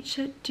let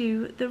nature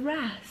do the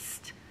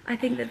rest. I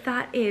think that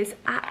that is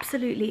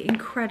absolutely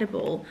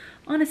incredible.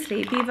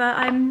 Honestly, Beaver,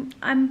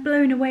 I'm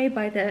blown away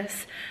by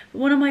this.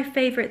 One of my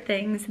favorite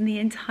things in the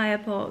entire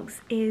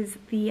box is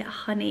the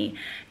honey.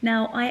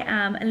 Now, I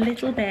am a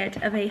little bit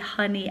of a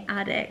honey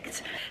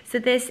addict. So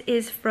this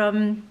is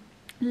from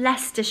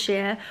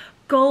Leicestershire,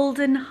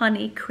 golden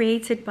honey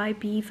created by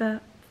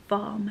Beaver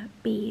Farm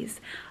bees.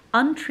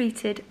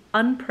 Untreated,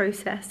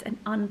 unprocessed,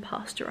 and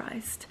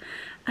unpasteurized.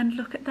 And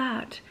look at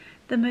that.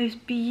 The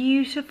most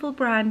beautiful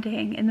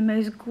branding in the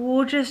most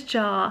gorgeous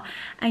jar,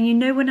 and you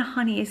know when a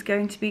honey is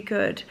going to be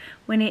good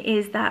when it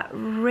is that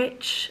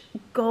rich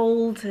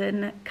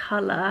golden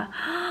colour.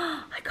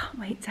 I can't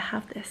wait to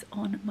have this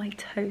on my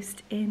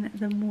toast in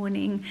the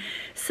morning.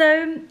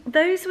 So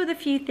those were the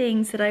few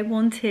things that I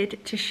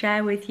wanted to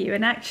share with you,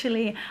 and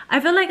actually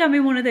I feel like I'm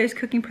in one of those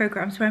cooking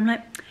programs where I'm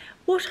like,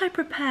 what I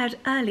prepared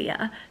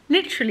earlier,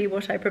 literally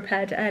what I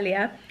prepared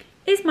earlier,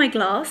 is my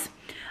glass,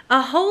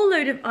 a whole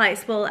load of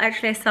ice. Well,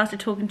 actually I started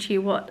talking to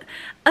you,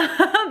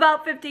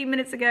 about 15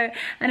 minutes ago,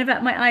 and in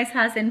fact my ice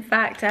has in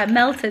fact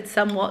melted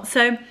somewhat.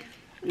 So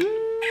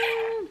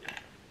I'm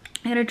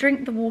gonna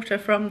drink the water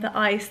from the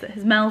ice that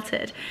has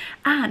melted,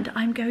 and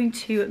I'm going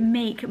to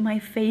make my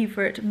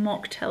favorite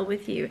mocktail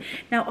with you.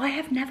 Now, I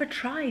have never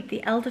tried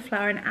the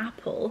elderflower and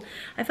apple.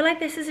 I feel like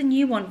this is a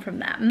new one from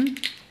them.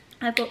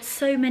 I've got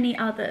so many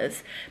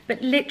others,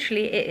 but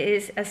literally it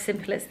is as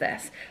simple as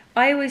this.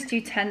 I always do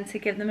tend to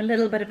give them a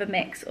little bit of a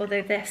mix,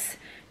 although this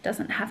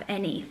doesn't have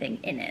anything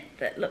in it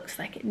that looks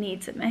like it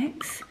needs a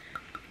mix.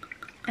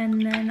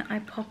 And then I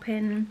pop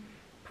in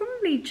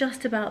probably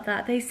just about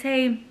that. They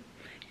say,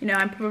 you know,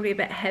 I'm probably a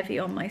bit heavy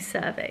on my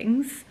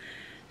servings.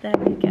 There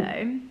we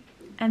go.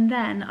 And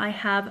then I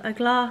have a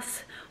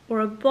glass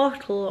or a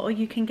bottle, or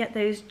you can get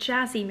those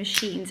jazzy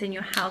machines in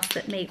your house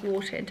that make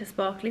water into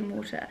sparkling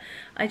water.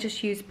 I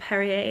just use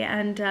Perrier,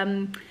 and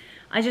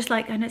I just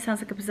like, I know it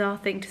sounds like a bizarre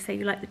thing to say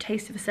you like the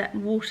taste of a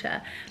certain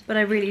water, but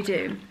I really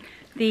do.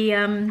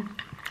 The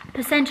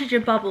percentage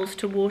of bubbles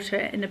to water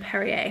in a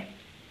Perrier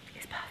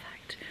is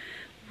perfect.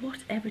 What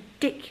a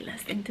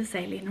ridiculous thing to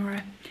say,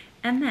 Leonora.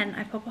 And then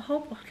I pop a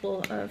whole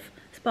bottle of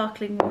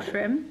sparkling water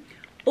in.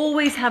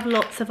 Always have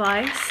lots of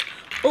ice.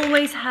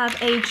 Always have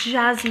a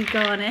jazzy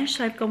garnish.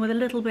 So I've gone with a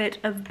little bit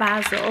of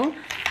basil.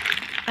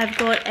 I've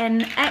got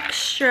an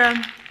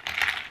extra,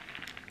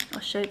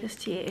 I'll show this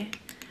to you,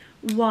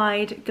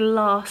 wide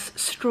glass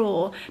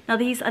straw. Now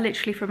these are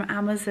literally from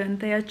Amazon.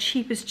 They are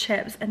cheap as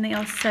chips and they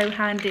are so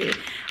handy.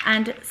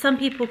 And some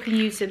people can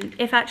use them.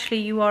 If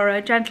actually you are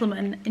a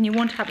gentleman and you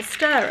want to have a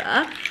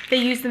stirrer, they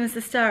use them as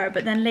a stirrer.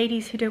 But then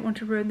ladies who don't want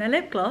to ruin their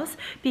lip gloss,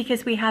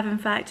 because we have in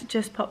fact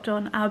just popped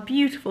on our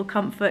beautiful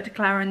Comfort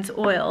Clarins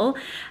oil,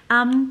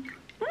 can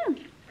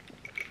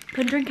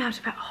drink out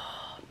of it.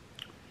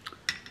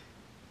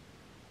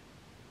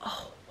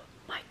 Oh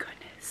my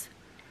goodness.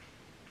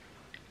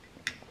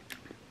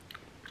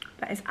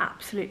 That is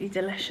absolutely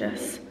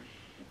delicious.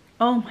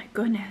 Oh my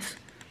goodness.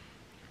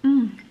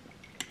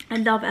 I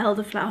love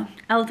elderflower.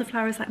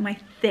 Elderflower is like my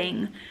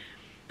thing.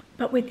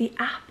 But with the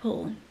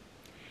apple,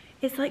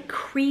 it's like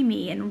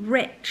creamy and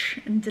rich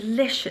and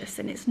delicious,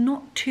 and it's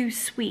not too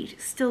sweet.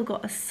 It's still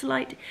got a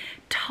slight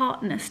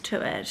tartness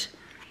to it.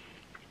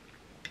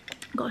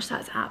 Gosh,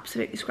 that's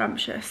absolutely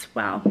scrumptious.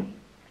 Wow.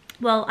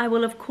 Well, I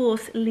will of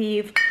course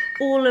leave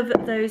all of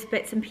those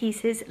bits and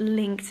pieces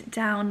linked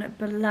down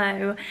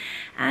below.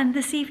 And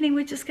this evening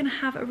we're just gonna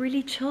have a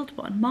really chilled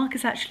one. Mark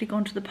has actually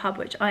gone to the pub,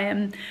 which I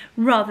am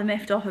rather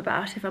miffed off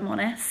about, if I'm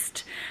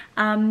honest.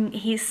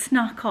 He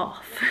snuck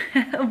off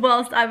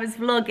whilst I was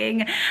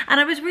vlogging, and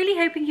I was really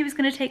hoping he was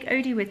gonna take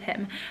Odie with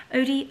him.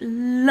 Odie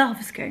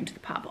loves going to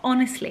the pub,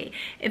 honestly.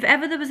 If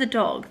ever there was a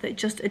dog that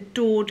just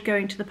adored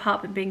going to the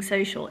pub and being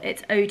social,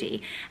 it's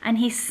Odie. And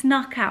he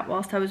snuck out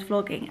whilst I was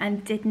vlogging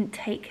and didn't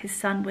take his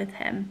son with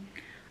him.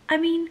 I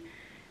mean,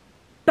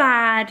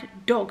 bad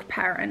dog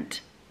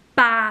parent.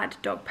 Bad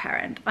dog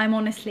parent. I'm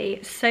honestly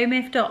so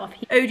miffed off.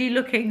 Odie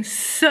looking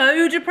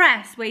so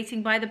depressed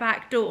waiting by the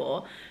back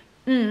door.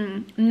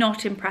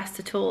 Not impressed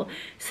at all.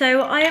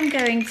 So I am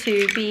going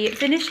to be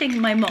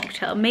finishing my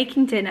mocktail,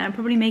 making dinner, and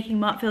probably making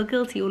Mark feel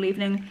guilty all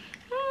evening.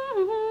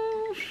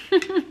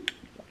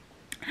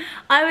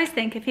 I always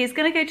think if he's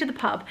going to go to the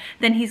pub,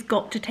 then he's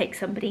got to take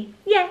somebody.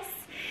 Yes,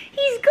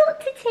 he's got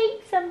to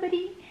take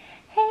somebody.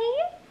 Hey,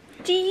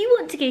 do you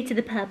want to go to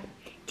the pub?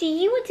 Do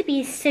you want to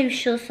be a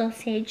social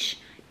sausage?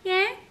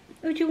 Yeah?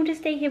 Or do you want to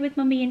stay here with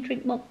Mummy and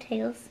drink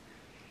mocktails?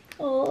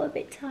 Oh, a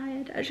bit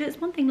tired. Actually, it's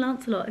one thing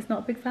Lancelot is not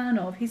a big fan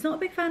of. He's not a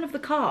big fan of the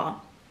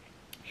car.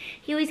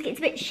 He always gets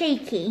a bit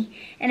shaky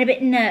and a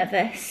bit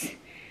nervous.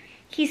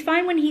 He's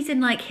fine when he's in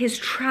like his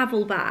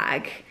travel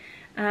bag.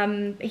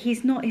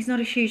 He's not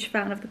a huge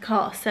fan of the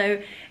car,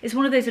 so it's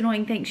one of those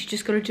annoying things. You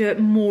just got to do it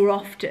more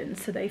often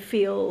so they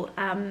feel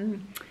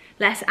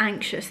less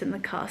anxious in the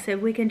car. So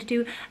we're going to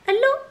do a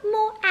lot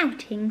more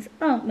outings,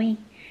 aren't we?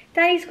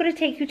 Daddy's got to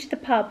take you to the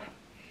pub.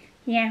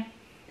 Yeah,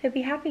 he'll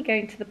be happy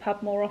going to the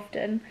pub more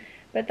often,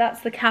 but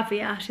that's the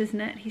caveat, isn't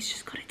it? He's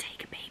just got to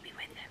take a baby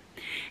with him.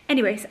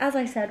 Anyways, as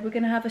I said, we're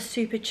going to have a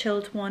super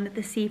chilled one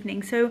this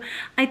evening, so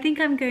I think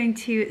I'm going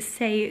to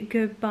say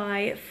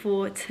goodbye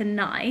for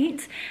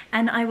tonight,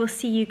 and I will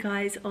see you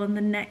guys on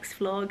the next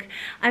vlog.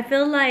 I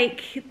feel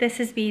like this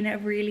has been a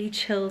really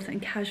chilled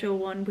and casual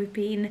one. We've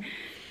been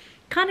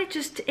kind of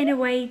just in a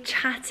way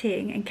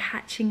chatting and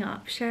catching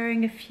up,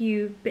 sharing a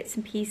few bits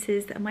and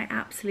pieces that are my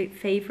absolute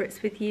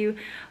favourites with you,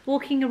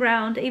 walking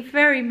around a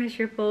very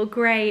miserable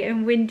grey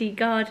and windy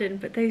garden,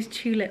 but those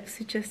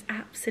tulips are just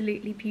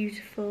absolutely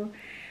beautiful.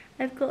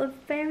 I've got a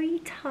very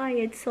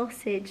tired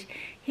sausage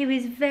who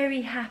is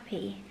very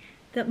happy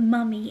that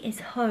Mummy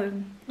is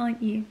home,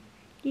 aren't you?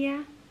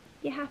 Yeah?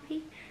 You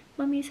happy?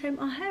 Mummy's home.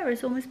 Our hair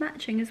is almost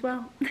matching as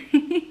well.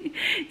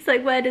 It's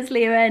like, where does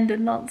Leo end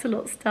and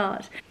Lancelot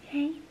start?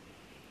 Hey?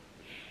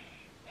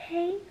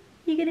 Hey,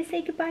 you gonna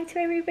say goodbye to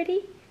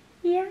everybody?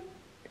 Yeah?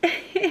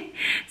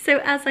 So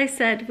as I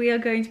said, we are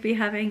going to be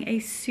having a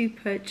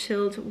super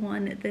chilled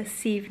one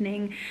this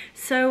evening.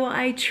 So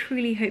I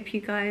truly hope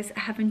you guys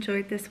have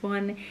enjoyed this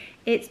one.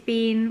 It's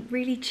been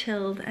really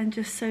chilled and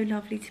just so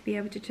lovely to be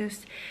able to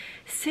just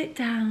sit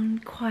down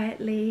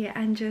quietly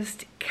and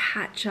just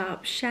catch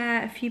up,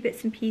 share a few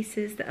bits and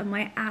pieces that are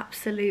my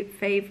absolute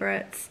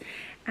favorites,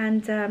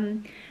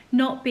 and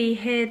not be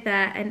here,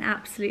 there and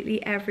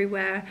absolutely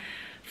everywhere,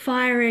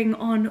 firing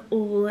on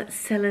all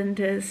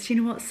cylinders. Do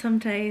you know what? Some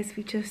days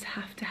we just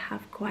have to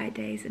have quiet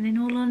days, and in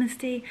all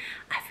honesty,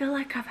 I feel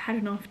like I've had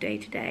an off day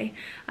today.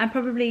 I'm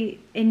probably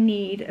in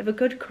need of a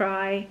good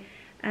cry,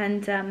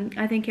 and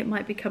I think it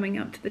might be coming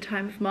up to the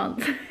time of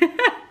month.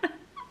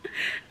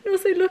 And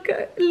also look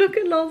at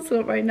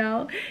Lancelot right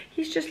now.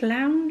 He's just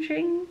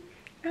lounging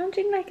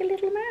like a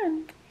little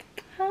man.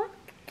 Huh?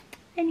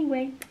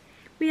 Anyway,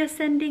 we are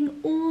sending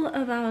all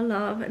of our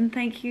love, and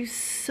thank you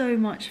so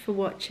much for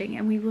watching,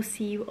 and we will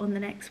see you on the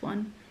next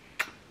one.